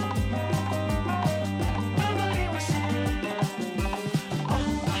 Nobody was here. All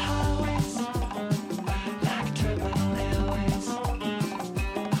the highways, like terminal airways. All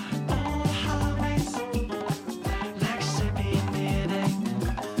the highways, like sapient DNA.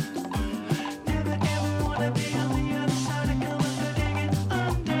 Never ever wanna be on the other side of coming to digging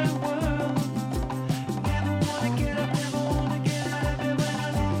underworld. Never wanna get up, never wanna get out of it when I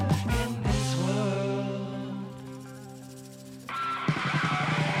live in this world.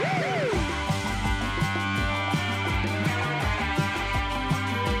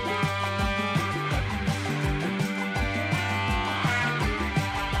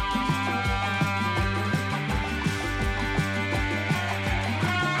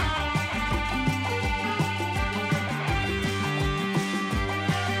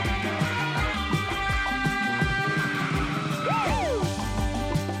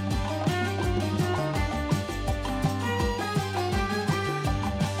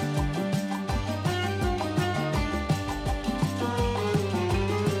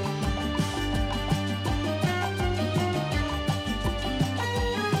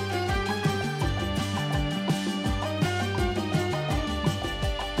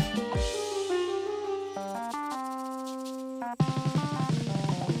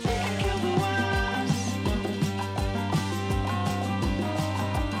 Kill the worst.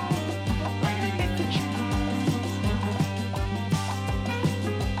 Right beneath the trees.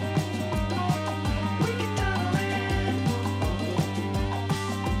 We can tunnel in.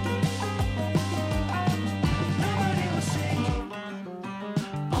 Nobody will see.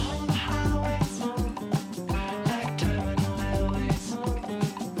 All the highways, like terminal airways.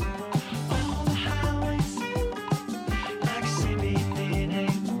 All the highways, like sapient DNA.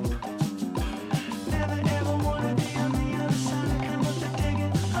 Never ever wanna be on the other side of come up the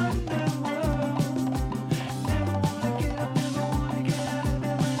digging underworld. Never wanna get up, never wanna get out of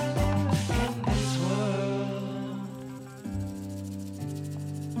it when I live in this world.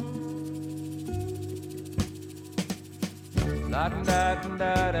 La da da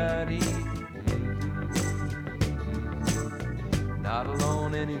da da dee. Not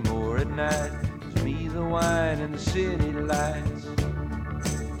alone anymore at night. It's me, the wine, and the city lights.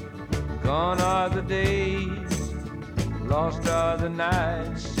 Gone are the days, lost are the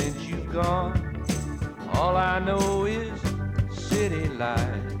nights since you've gone. All I know is city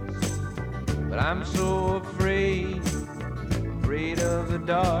lights. But I'm so afraid of the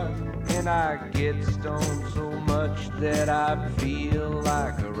dark. And I get stoned so much that I feel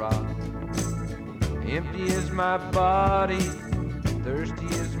like a rock. Empty is my body, thirsty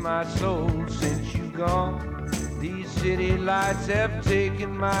is my soul since you've gone. These city lights have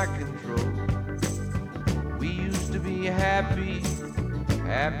taken my control. We used to be happy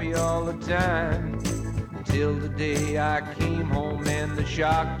all the time. Till the day I came home and the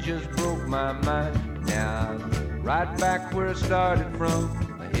shock just broke my mind. Now I'm right back where I started from.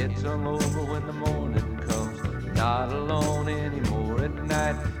 My head's hung over when the morning comes. Not alone anymore at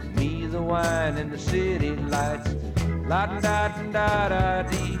night. Me, the wine, and the city lights. La da da da da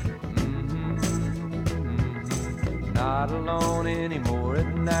dee. Not alone anymore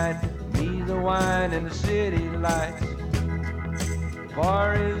at night. Me, the wine, and the city lights.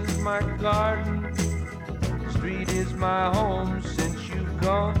 Bar is my garden. Street is my home since you've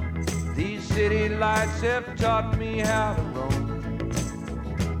gone. These city lights have taught me how to roam.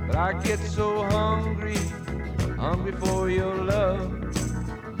 But I get so hungry for your love.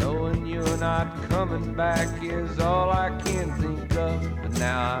 Knowing you're not coming back is all I can think of. But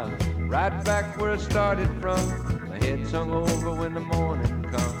now I'm right back where I started from. My head's hung over when the morning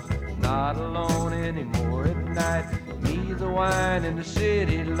comes. Not alone anymore at night. Me, the wine and the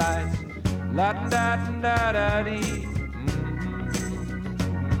city lights. La da da da dee.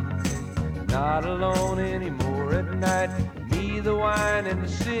 Not alone anymore at night. Me, the wine, and the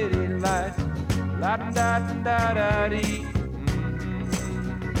city lights. La da da da dee.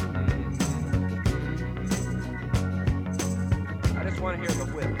 I just want to hear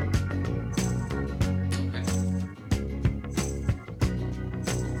the whip.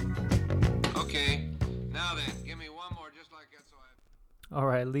 Okay, now then, give me one more just like that so I... All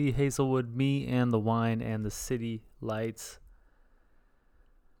right, Lee Hazelwood, Me and the Wine and the City Lights.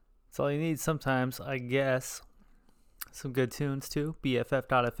 That's all you need sometimes, I guess. Some good tunes too.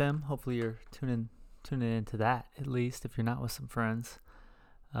 BFF.FM. Hopefully you're tuning into that at least if you're not with some friends.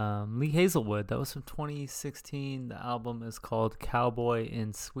 Lee Hazelwood, that was from 2016. The album is called Cowboy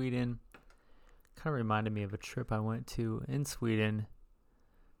in Sweden. Kind of reminded me of a trip I went to in Sweden.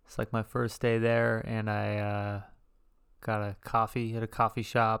 It's like my first day there, and I got a coffee at a coffee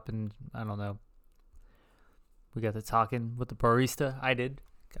shop, and I don't know. We got to talking with the barista.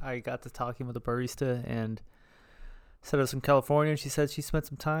 I got to talking with the barista and said I was from California, and she said she spent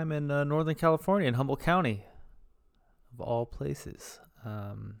some time in Northern California in Humboldt County, of all places.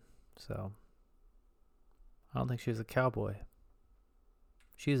 So I don't think she was a cowboy.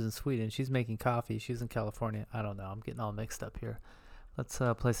 She's in Sweden. She's making coffee. She's in California. I don't know. I'm getting all mixed up here. Let's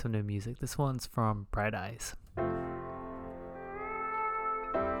play some new music. This one's from Bright Eyes.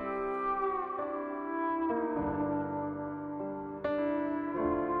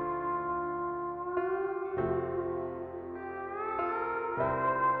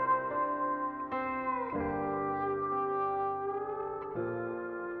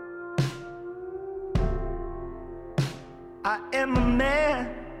 I am a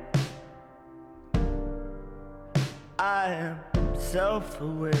man. I am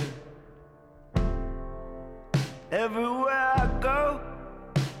self-aware. Everywhere I go,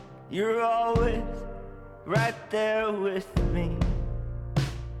 you're always right there with me.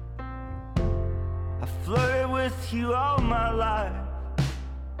 I flirted with you all my life,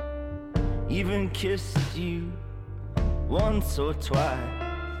 even kissed you once or twice.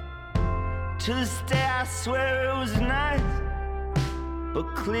 To this day I swear it was nice,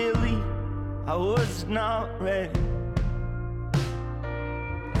 but clearly I was not ready.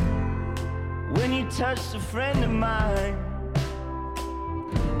 When you touched a friend of mine,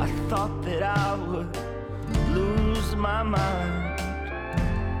 I thought that I would lose my mind.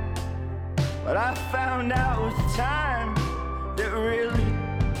 But I found out with time that really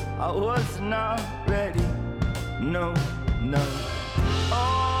I was not ready. No, no.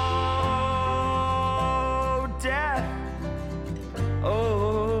 Oh, death.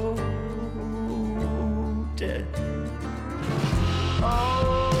 Oh, death.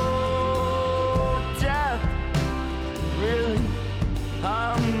 Oh, death. Really,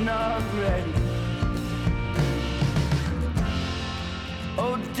 I'm not ready.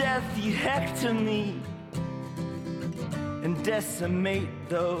 Oh, death, you hector me and decimate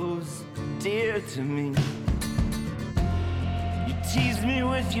those dear to me. You tease me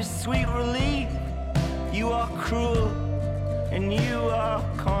with your sweet relief. You are cruel and you are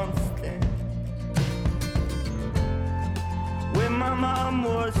constant. When my mom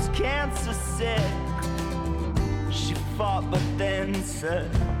was cancer sick, she fought but then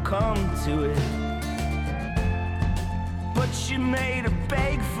succumbed to it. But she made her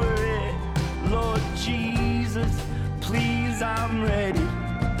beg for it. Lord Jesus, please, I'm ready.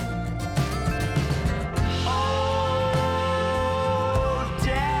 Oh,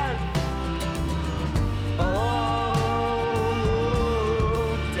 death. Oh,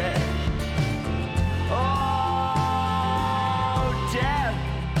 death. Oh, death.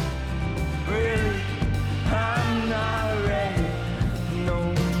 Really, I'm not ready. No,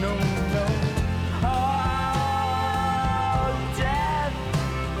 no, no. Oh, death.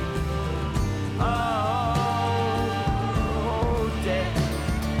 Oh, death.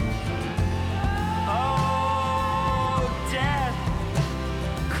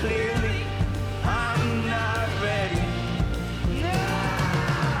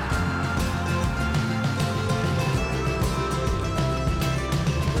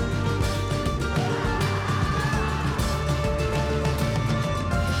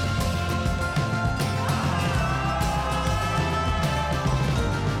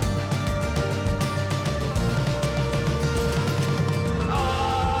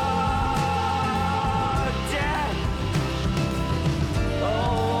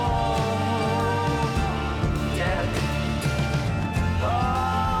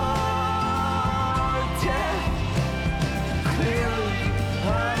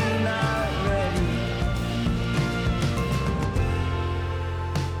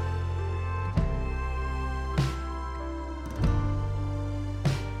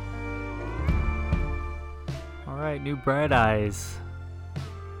 right, New Bright Eyes.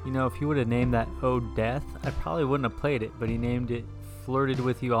 You know, if he would have named that Oh Death, I probably wouldn't have played it, but he named it Flirted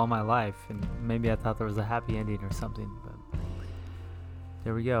With You All My Life, and maybe I thought there was a happy ending or something, but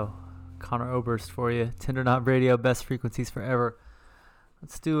there we go. Connor Oberst for you. Tender Knot Radio, best frequencies forever.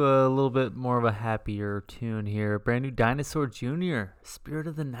 Let's do a little bit more of a happier tune here. Brand new Dinosaur Jr., Spirit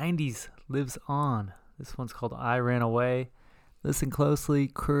of the 90s, lives on. This one's called I Ran Away. Listen closely.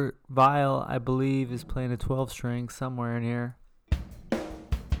 Kurt Vile, I believe, is playing a 12-string somewhere in here.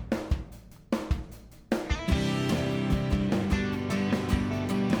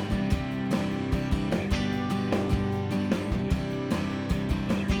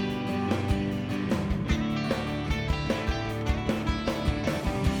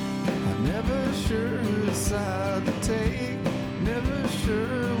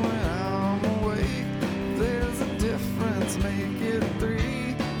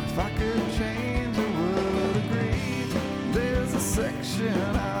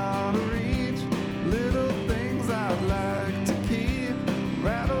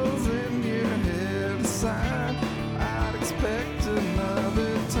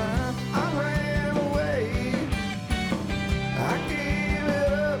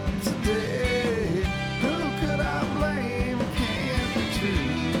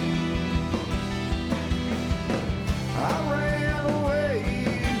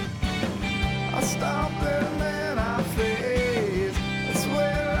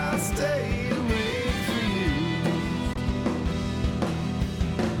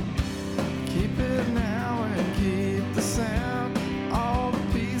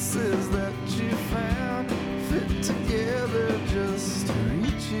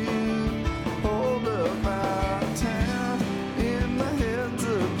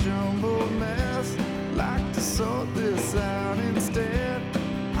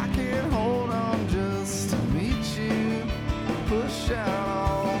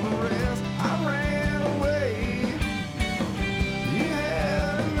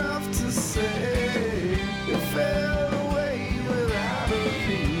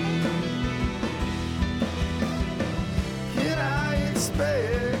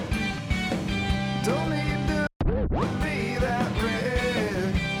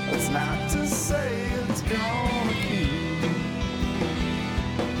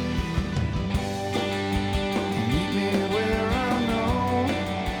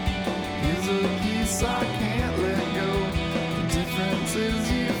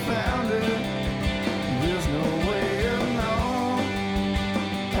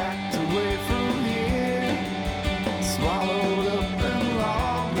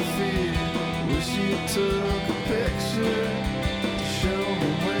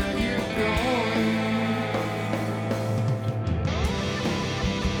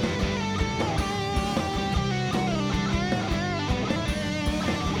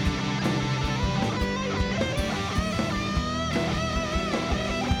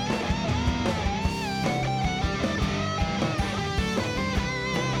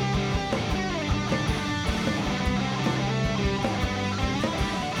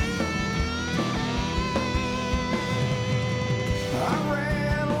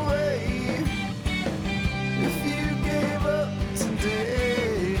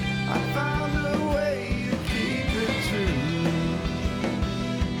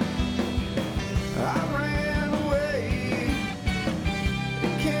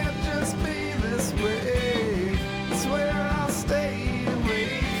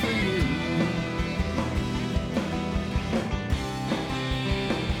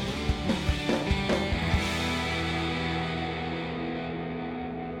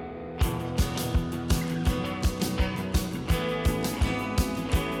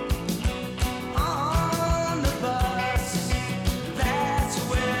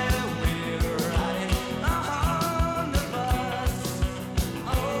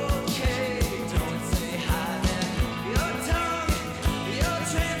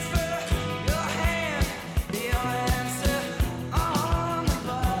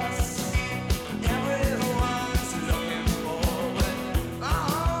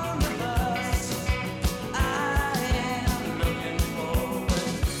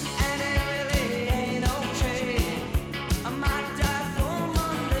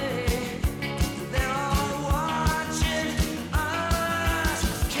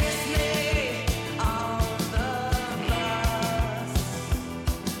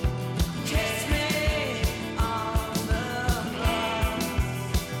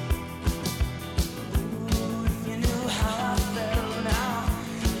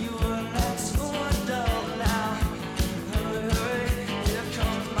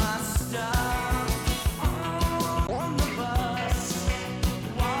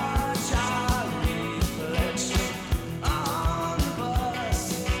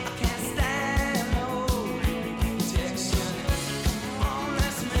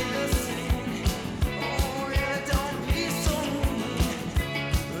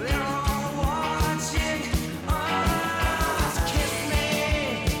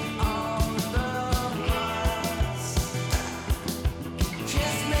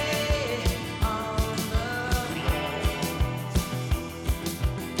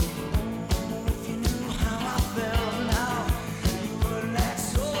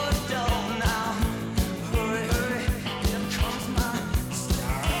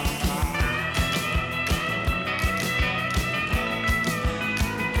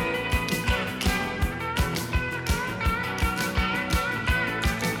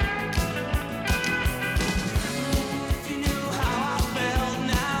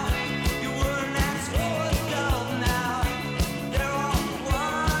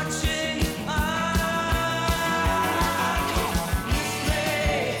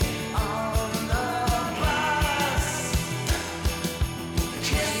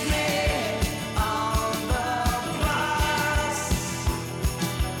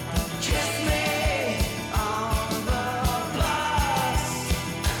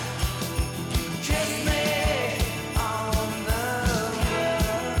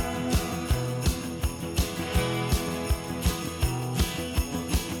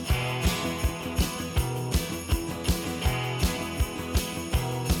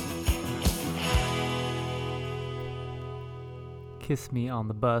 Kiss Me on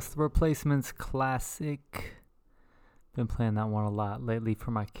the Bus, the Replacements classic. Been playing that one a lot lately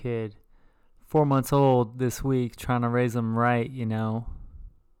for my kid. 4 months old this week, trying to raise him right, you know. I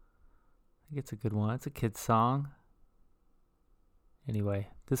think it's a good one. It's a kid's song. Anyway,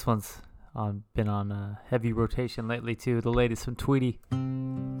 this one's been on heavy rotation lately too. The latest from Tweety.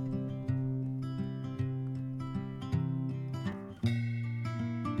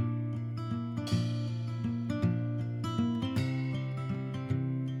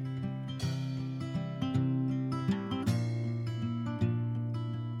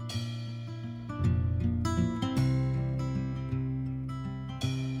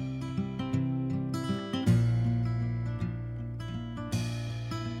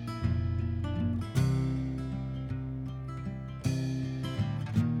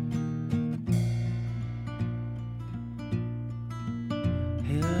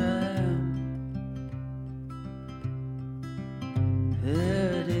 Here I am.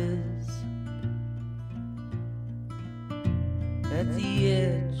 There it is. At the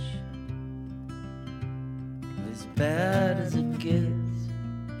edge. As bad as it gets.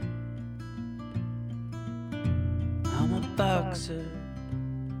 I'm a boxer.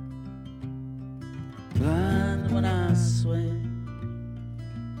 Blind when I swing.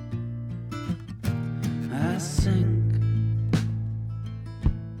 I sink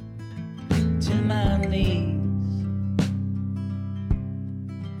to my knees.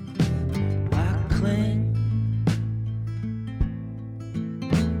 I cling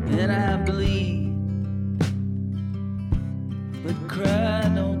and I bleed, but cry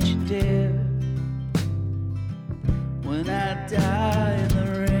don't you dare. When I die in the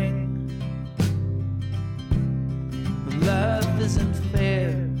ring, life isn't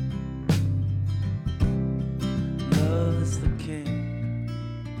fair. Love is the king.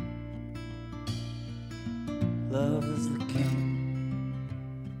 Love is the king.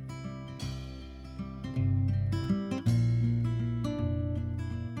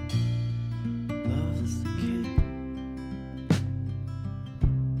 Love is the king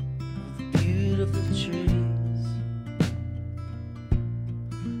of the beautiful trees.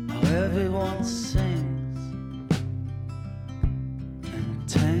 How everyone sings and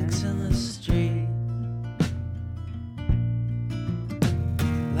tanks in the street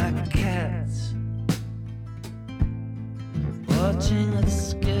like cats. Watching with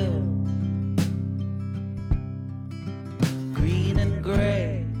skill, green and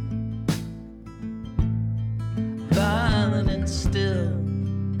gray, violent and still,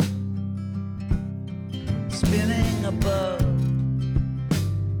 spinning above,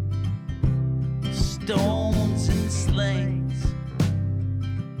 stones and slings.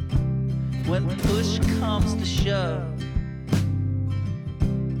 When push comes to shove,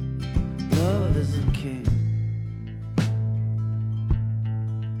 love is the king.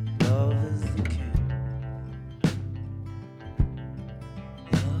 Love is the king.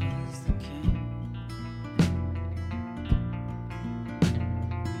 Love is the king.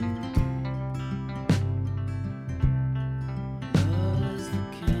 Love is the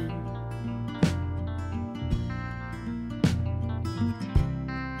king.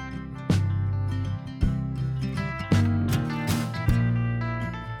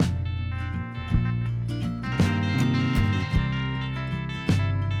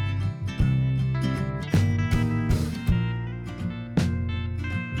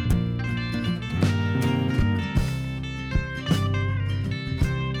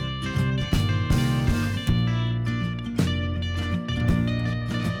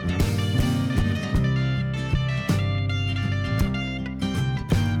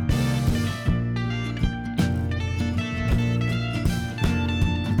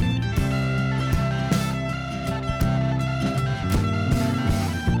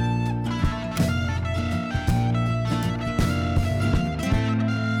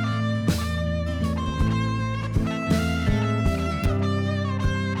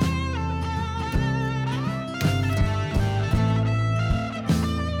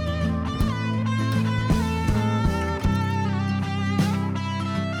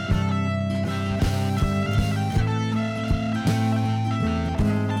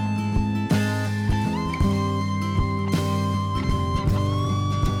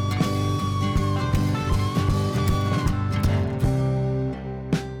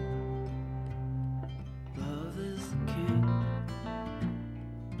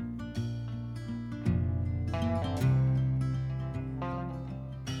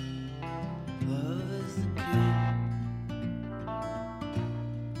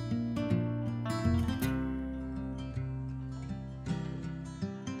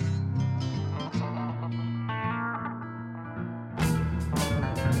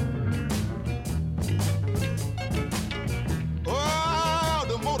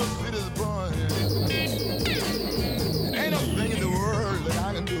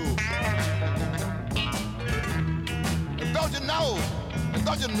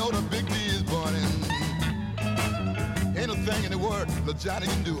 Don't you know the Big D is burning? Anything in the world that Johnny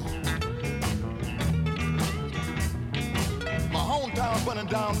can do. My hometown burning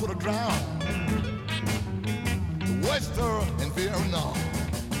down to the ground. Wester and Vietnam.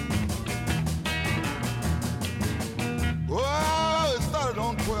 Oh, it started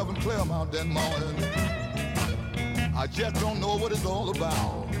on 12 and Claremont that morning. I just don't know what it's all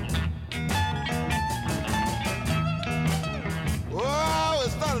about. Oh,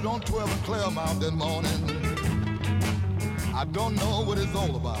 it started on 12 and Claremont that morning. I don't know what it's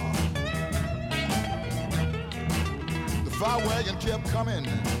all about. The fire wagon kept coming.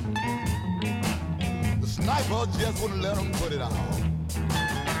 The sniper just wouldn't let them put it out.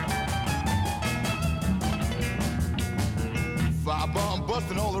 Firebomb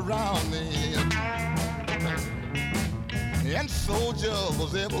busting all around me. And soldiers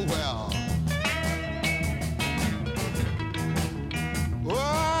was everywhere.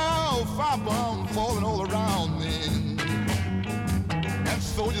 Oh, firebomb falling all around me. And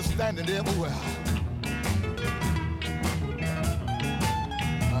soldiers standing everywhere.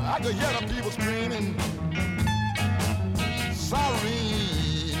 I could hear the people screaming. Siren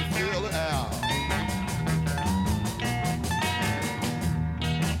fill the air.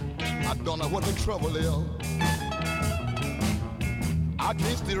 I don't know what the trouble is. I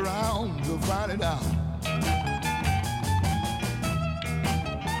can't stay around to find it out.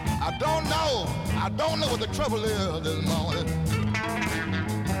 I don't know what the trouble is this morning.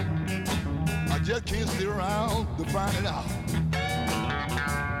 I just can't stay around to find it out.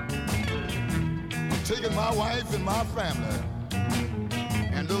 I'm taking my wife and my family,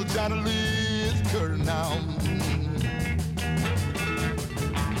 and little Johnny Lee is curtain now.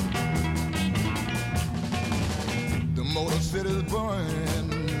 The Motor City's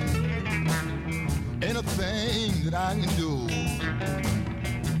burning. Ain't a thing that I can do.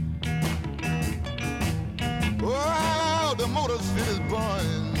 Oh, the Motor City's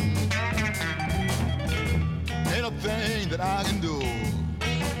burning. Ain't a thing that I can do.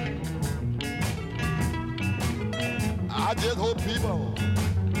 I just hope people,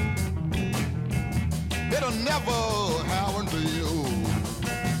 it'll never happen to you.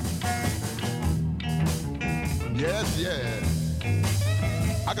 Yes, yes.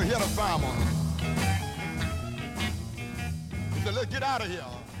 I can hear the fireman. He said, let's get out of here.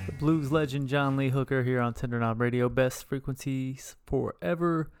 The blues legend John Lee Hooker here on Tender Knob Radio. Best frequencies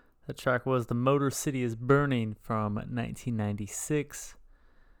forever. That track was The Motor City is Burning from 1996.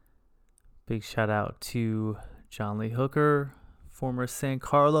 Big shout out to John Lee Hooker, former San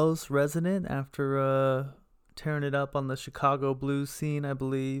Carlos resident after tearing it up on the Chicago blues scene, I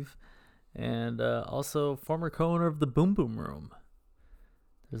believe. And also former co-owner of the Boom Boom Room.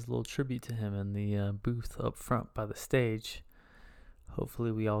 There's a little tribute to him in the booth up front by the stage.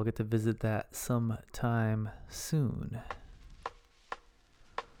 Hopefully we all get to visit that sometime soon.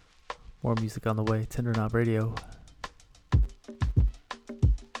 More music on the way. Tender Knob Radio.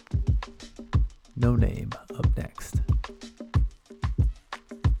 No Name up next.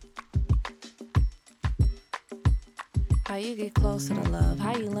 How you get closer to love?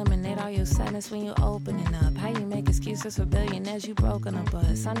 How you eliminate all your sadness when you opening up? How you make excuses for billionaires you broken a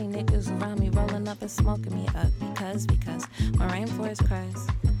buzz? Sunny niggas around me rolling up and smoking me up. Because my rainforest cries.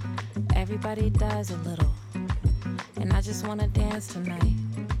 Everybody dies a little. And I just wanna dance tonight.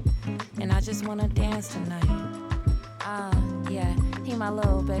 And I just wanna dance tonight. Yeah, he my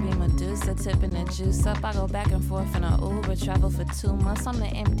little baby Medusa, tipping the juice up. I go back and forth in a Uber, travel for 2 months. I'm the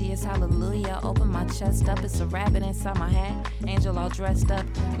emptiest, hallelujah. Open my chest up, it's a rabbit inside my hat. Angel all dressed up,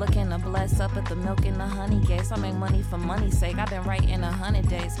 looking to bless up at the milk and the honey gates. I make money for money's sake. I've been writing 100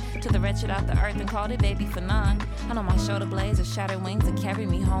 days to the wretched out the earth and called it baby for none. I know my shoulder blades are shattered wings to carry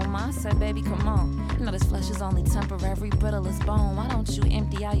me home. I said, baby, come on. You know this flesh is only temporary, brittle as bone. Why don't you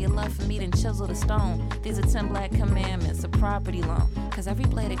empty out your love for me, then chisel the stone? These are 10 black commandments, a property loan. Cause every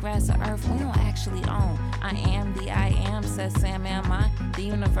blade of grass or earth we don't actually own. I am the I am, says Sam, am I? The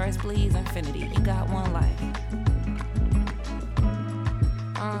universe bleeds infinity. You got one life.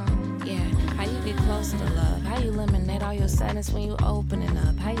 Yeah. How you get closer to love? How you eliminate all your sadness when you opening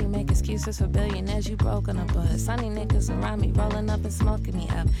up? How you make excuses for billionaires you broken a buzz? Sunny niggas around me rolling up and smoking me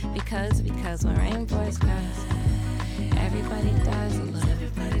up. Because when rainbows cries, everybody dies a little.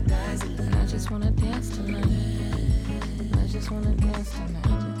 Everybody dies a little. And I just wanna dance tonight. I just wanna dance tonight.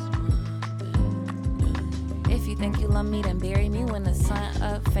 If you think you love me, then bury me when the sun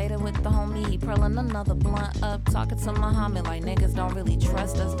up. Faded with the homie, he pearling another blunt up. Talking to Muhammad like niggas don't really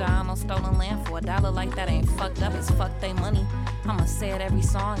trust us. Dying on stolen land for $1 like that ain't fucked up. It's fuck they money. I'ma say it every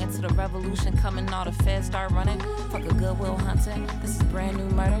song until the revolution coming, all the feds start running. Fuck a Goodwill Hunting, this is brand new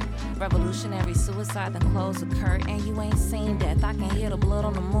murder. Revolutionary suicide, then close occurred. And you ain't seen death, I can hear the blood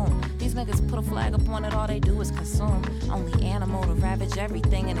on the moon. These niggas put a flag up on it, all they do is consume. Only animal to ravage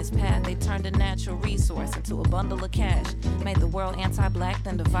everything in its path. They turned a natural resource into a bundle of cash. Made the world anti-black,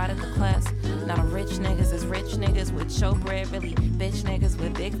 then divided the class. Now the rich niggas is rich niggas with showbread, really bitch niggas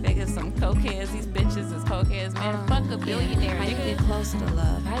with big figures. Some cokeheads, these bitches is cokeheads, man. Fuck a billionaire, How you nigga. get closer to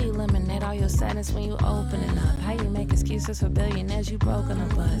love? How you eliminate all your sadness when you open it up? How you make excuses for billionaires you broken a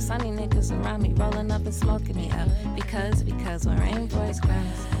bus? Sunny niggas around me rolling up and smoking me up. Because when rainbows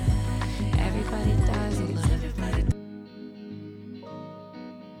cries, everybody dies in love.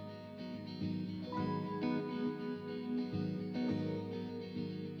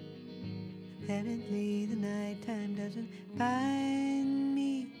 Apparently the nighttime doesn't bind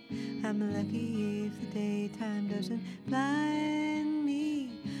me. I'm lucky if the daytime doesn't blind me.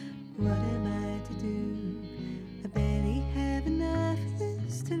 What am I to do? I barely have enough of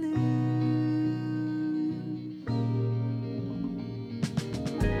this to lose.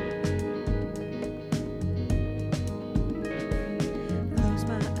 Close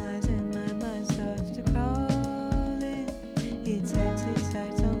my eyes and my mind starts to crawl in. It sets its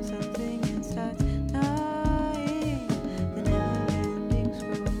sights on something and starts gnawing. The never-ending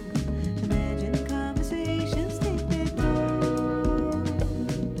scroll. Imagine conversations take their toll.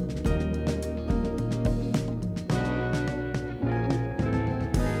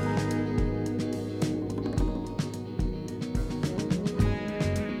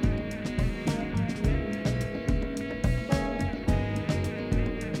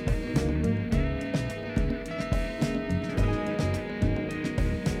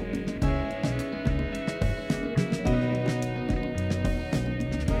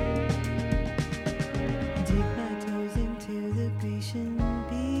 Dip my toes into the Grecian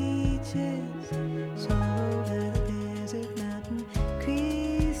beaches, soar over the desert mountain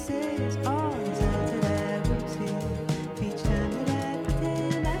creases. All the signs that I would see, each time that I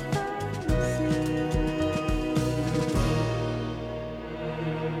pretend I fall asleep.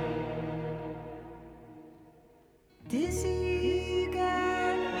 Dizzy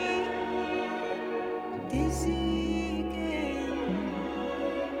got me, dizzy again.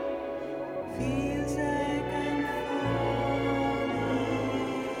 Feels like I'm falling.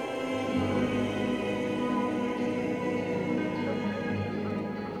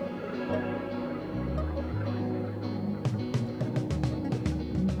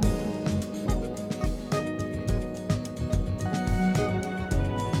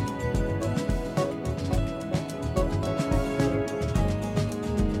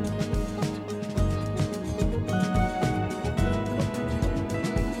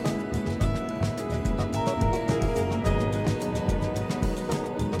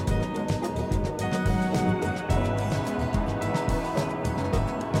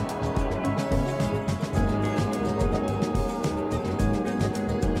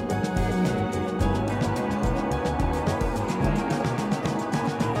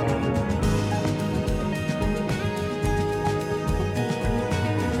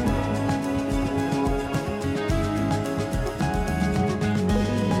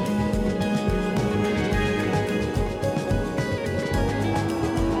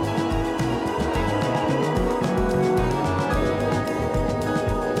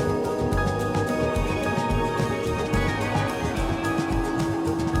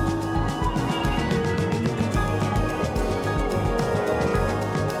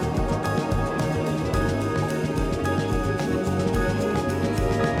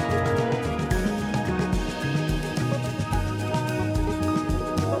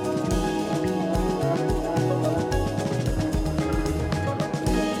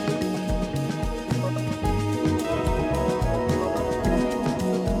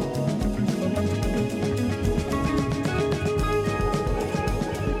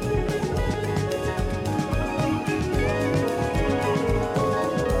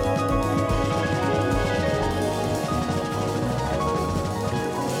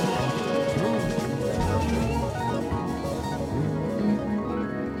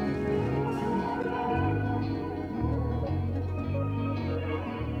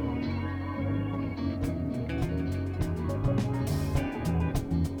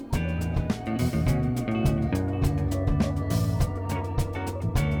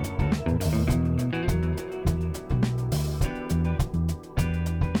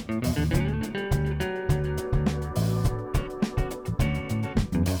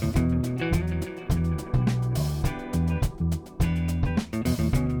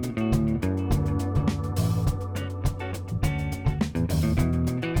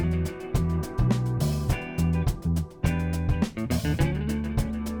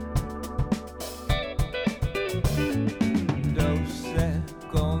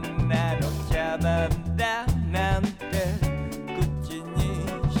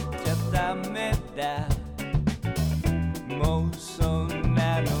 だもうそん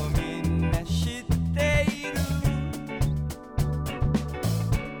なのみんな知っている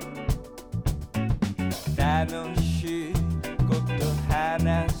楽しいこと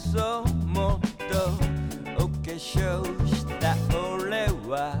話そうもっとお化粧した俺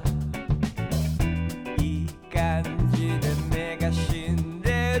はいい感じで目が死ん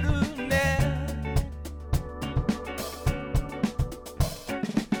でるね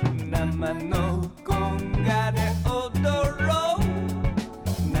生のコンガで踊ろう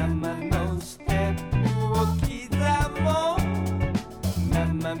生のステップを刻もう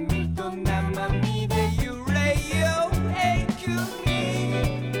生身と生身で揺れよう永久に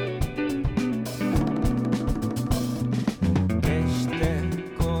決して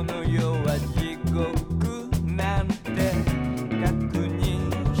この世は地獄なんて確認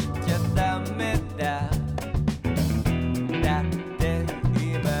しちゃダメだだって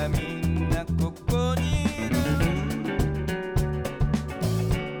今みんなここにいる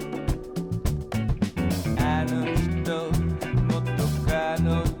あの人元彼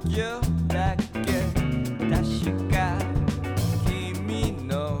女だけ確か君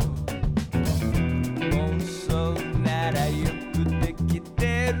の妄想ならよくでき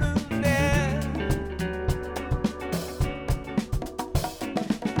てるね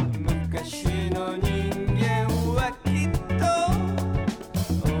昔の人間はきっと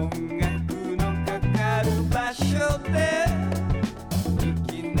音楽のかかる場所でいき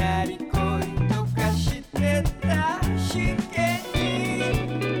なり恋とかしてた真剣に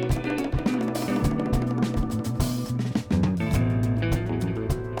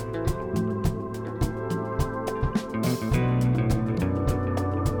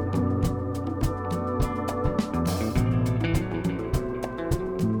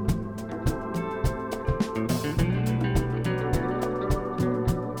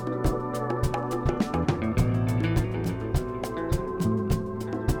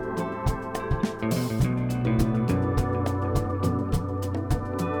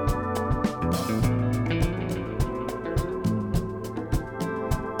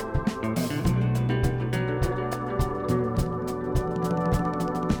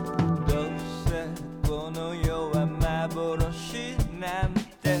どうせこの世は幻なん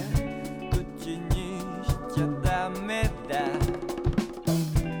て口にしちゃダメだ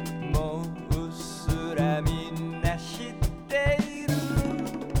もううっすらみんな知っている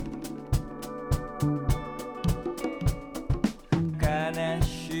悲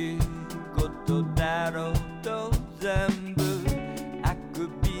しいことだろうと全部あく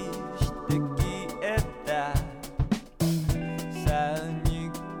びして消えたさあにっ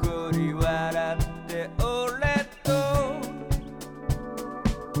こり笑って俺と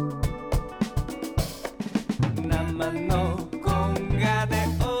生のコンガで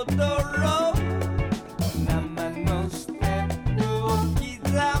踊ろう生のステップを刻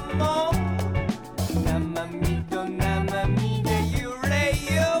もう生身と生身で揺れ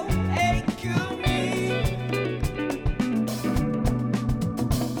よう永久に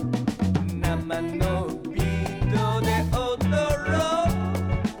生のビートで踊ろう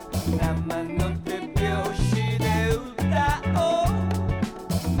生の手拍子で歌おう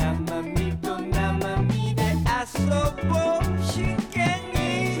生身と生身で遊ぼう真剣に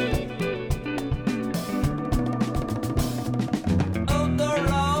踊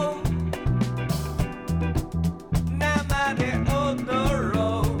ろう生で踊ろ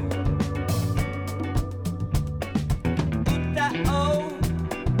う歌おう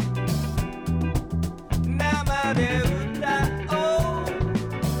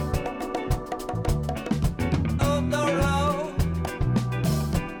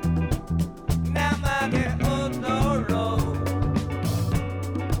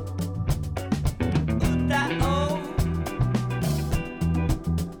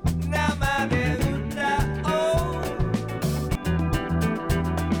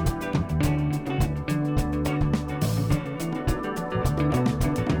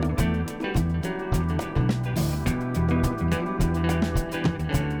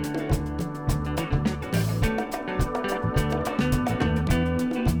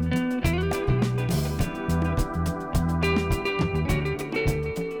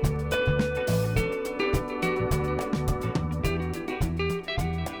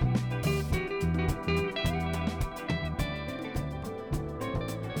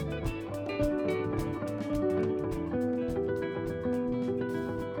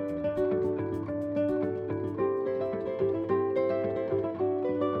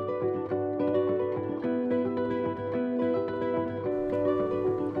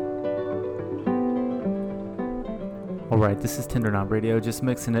Alright, this is Tender Knob Radio, just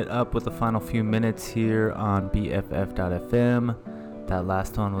mixing it up with the final few minutes here on BFF.FM. That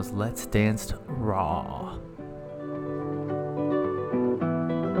last one was Let's Dance Raw.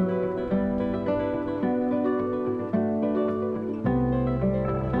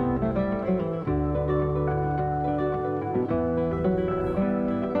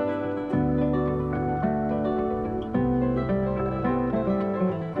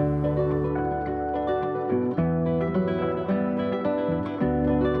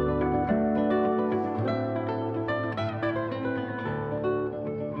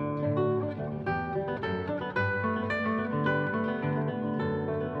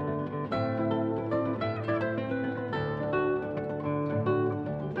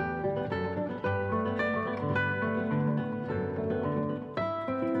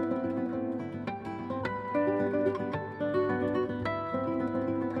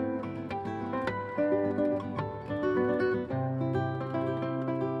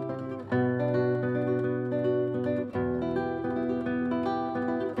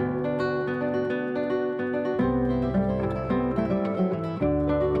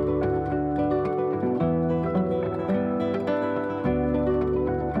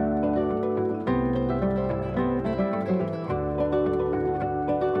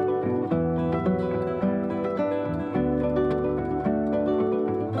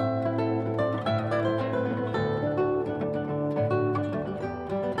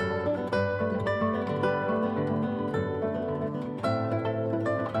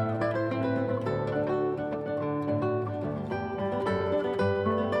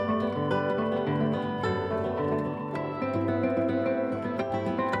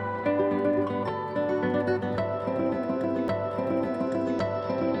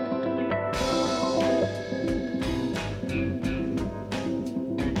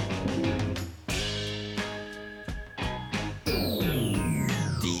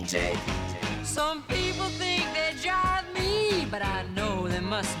 Some people think they drive me, but I know they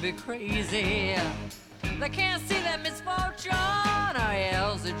must be crazy. They can't see that misfortune, or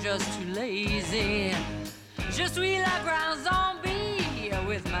else they're just too lazy. Je suis la grande zombie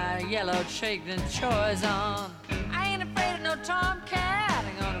with my yellow chicken choice on. I ain't afraid of no tomcat,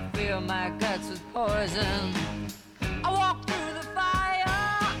 I'm gonna fill my guts with poison. I walk through the fire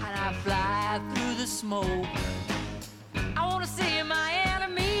and I fly through the smoke. I wanna see my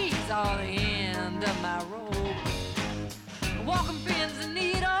enemies all the end of my rope. Walking pins and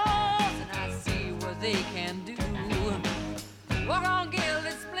needles and I see what they can do. Walk on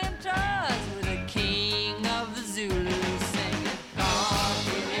gilded splinters with the king of the Zulus singing. Come,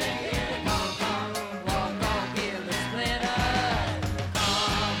 come, come, walk on gilded splinters.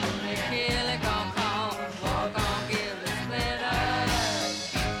 Come, kill it, come, walk on gilded splinters.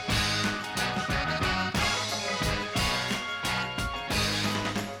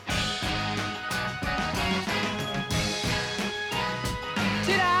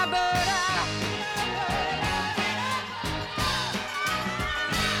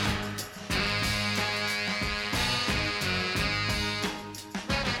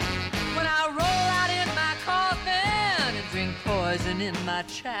 When I roll out in my coffin and drink poison in my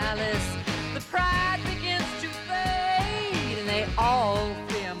chalice, the pride begins to fade and they all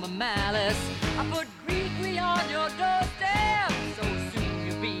fear my malice. I put Gree on your doorstep, so soon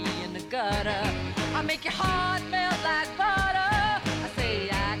you'll be in the gutter. I make your heart melt like butter. I say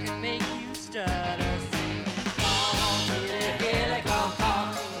I can make you stutter. Sing, come, gilly, gilly, come,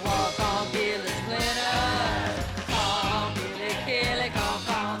 walk on gilly splinters. Come, gilly, gilly, come,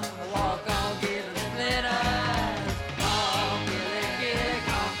 walk on gilly splinters. Come, gilly, gilly,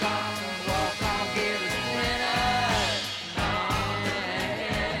 come, walk on gilly splinters. Come, gilly,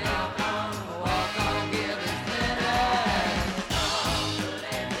 gilly, come, walk on gilly splinters. Come,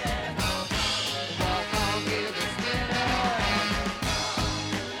 gilly, gilly, come, walk on gilly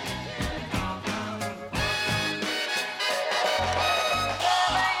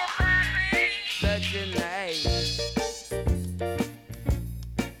Such a night.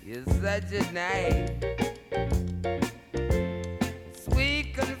 It's such a night.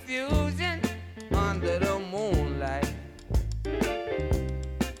 Sweet confusion under the moonlight.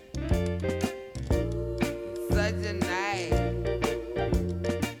 Such a night.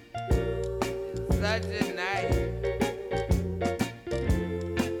 It's such a night.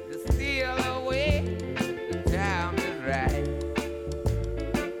 To steal away, the time is right.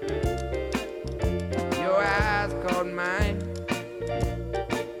 Your eyes caught mine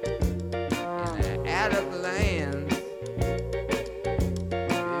in the attic lands.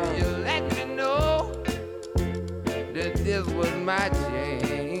 You let me know that this was my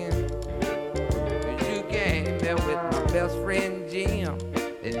chance. You came there with my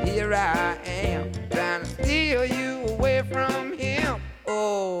And here I am, trying to steal you away from him.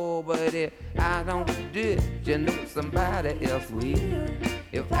 Oh, but if I don't do it, you know somebody else will.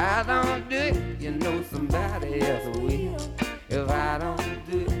 If I don't do it, you know somebody else will. If I don't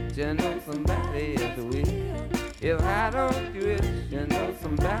do it, you know somebody else will. If I don't do it, you know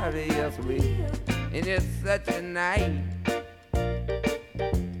somebody else will. And it's such a night.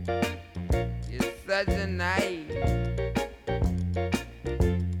 It's such a night.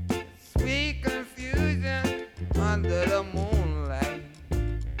 Sweet confusion under the moonlight.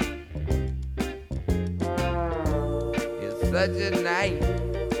 It's such a night.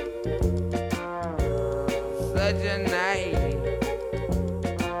 Such a night.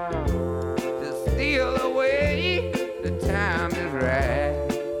 To steal away the time is right.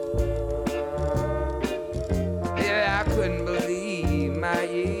 Yeah, I couldn't believe my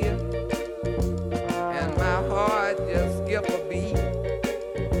ears, and my heart just skipped a beat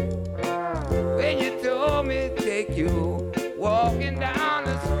when you told me to take you walking down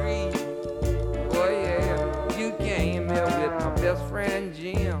the street. Oh yeah, you came here with my best friend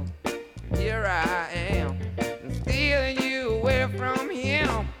Jim. Here I am, stealing you away from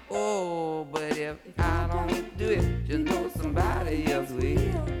him. Oh, but if I don't do it, you know somebody else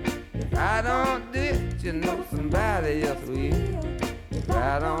will. If I don't do it, you know somebody else will. If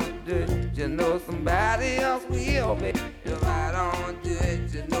I don't do it, you know somebody else will, baby. If I don't do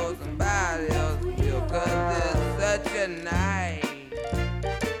it, you know somebody else will. 'Cause it's such a night.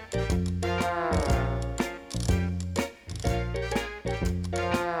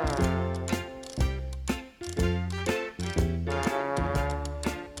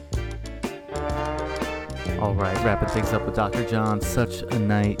 All right, wrapping things up with Dr. John. Such a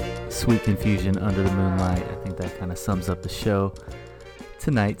night, sweet confusion under the moonlight. I think that kind of sums up the show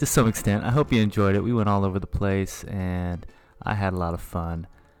tonight to some extent. I hope you enjoyed it. We went all over the place, and I had a lot of fun.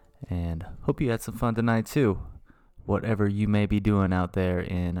 And hope you had some fun tonight, too. Whatever you may be doing out there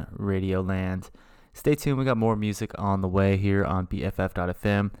in Radio Land. Stay tuned. We got more music on the way here on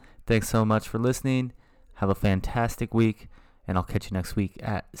BFF.FM. Thanks so much for listening. Have a fantastic week, and I'll catch you next week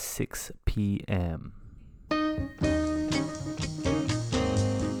at 6 p.m.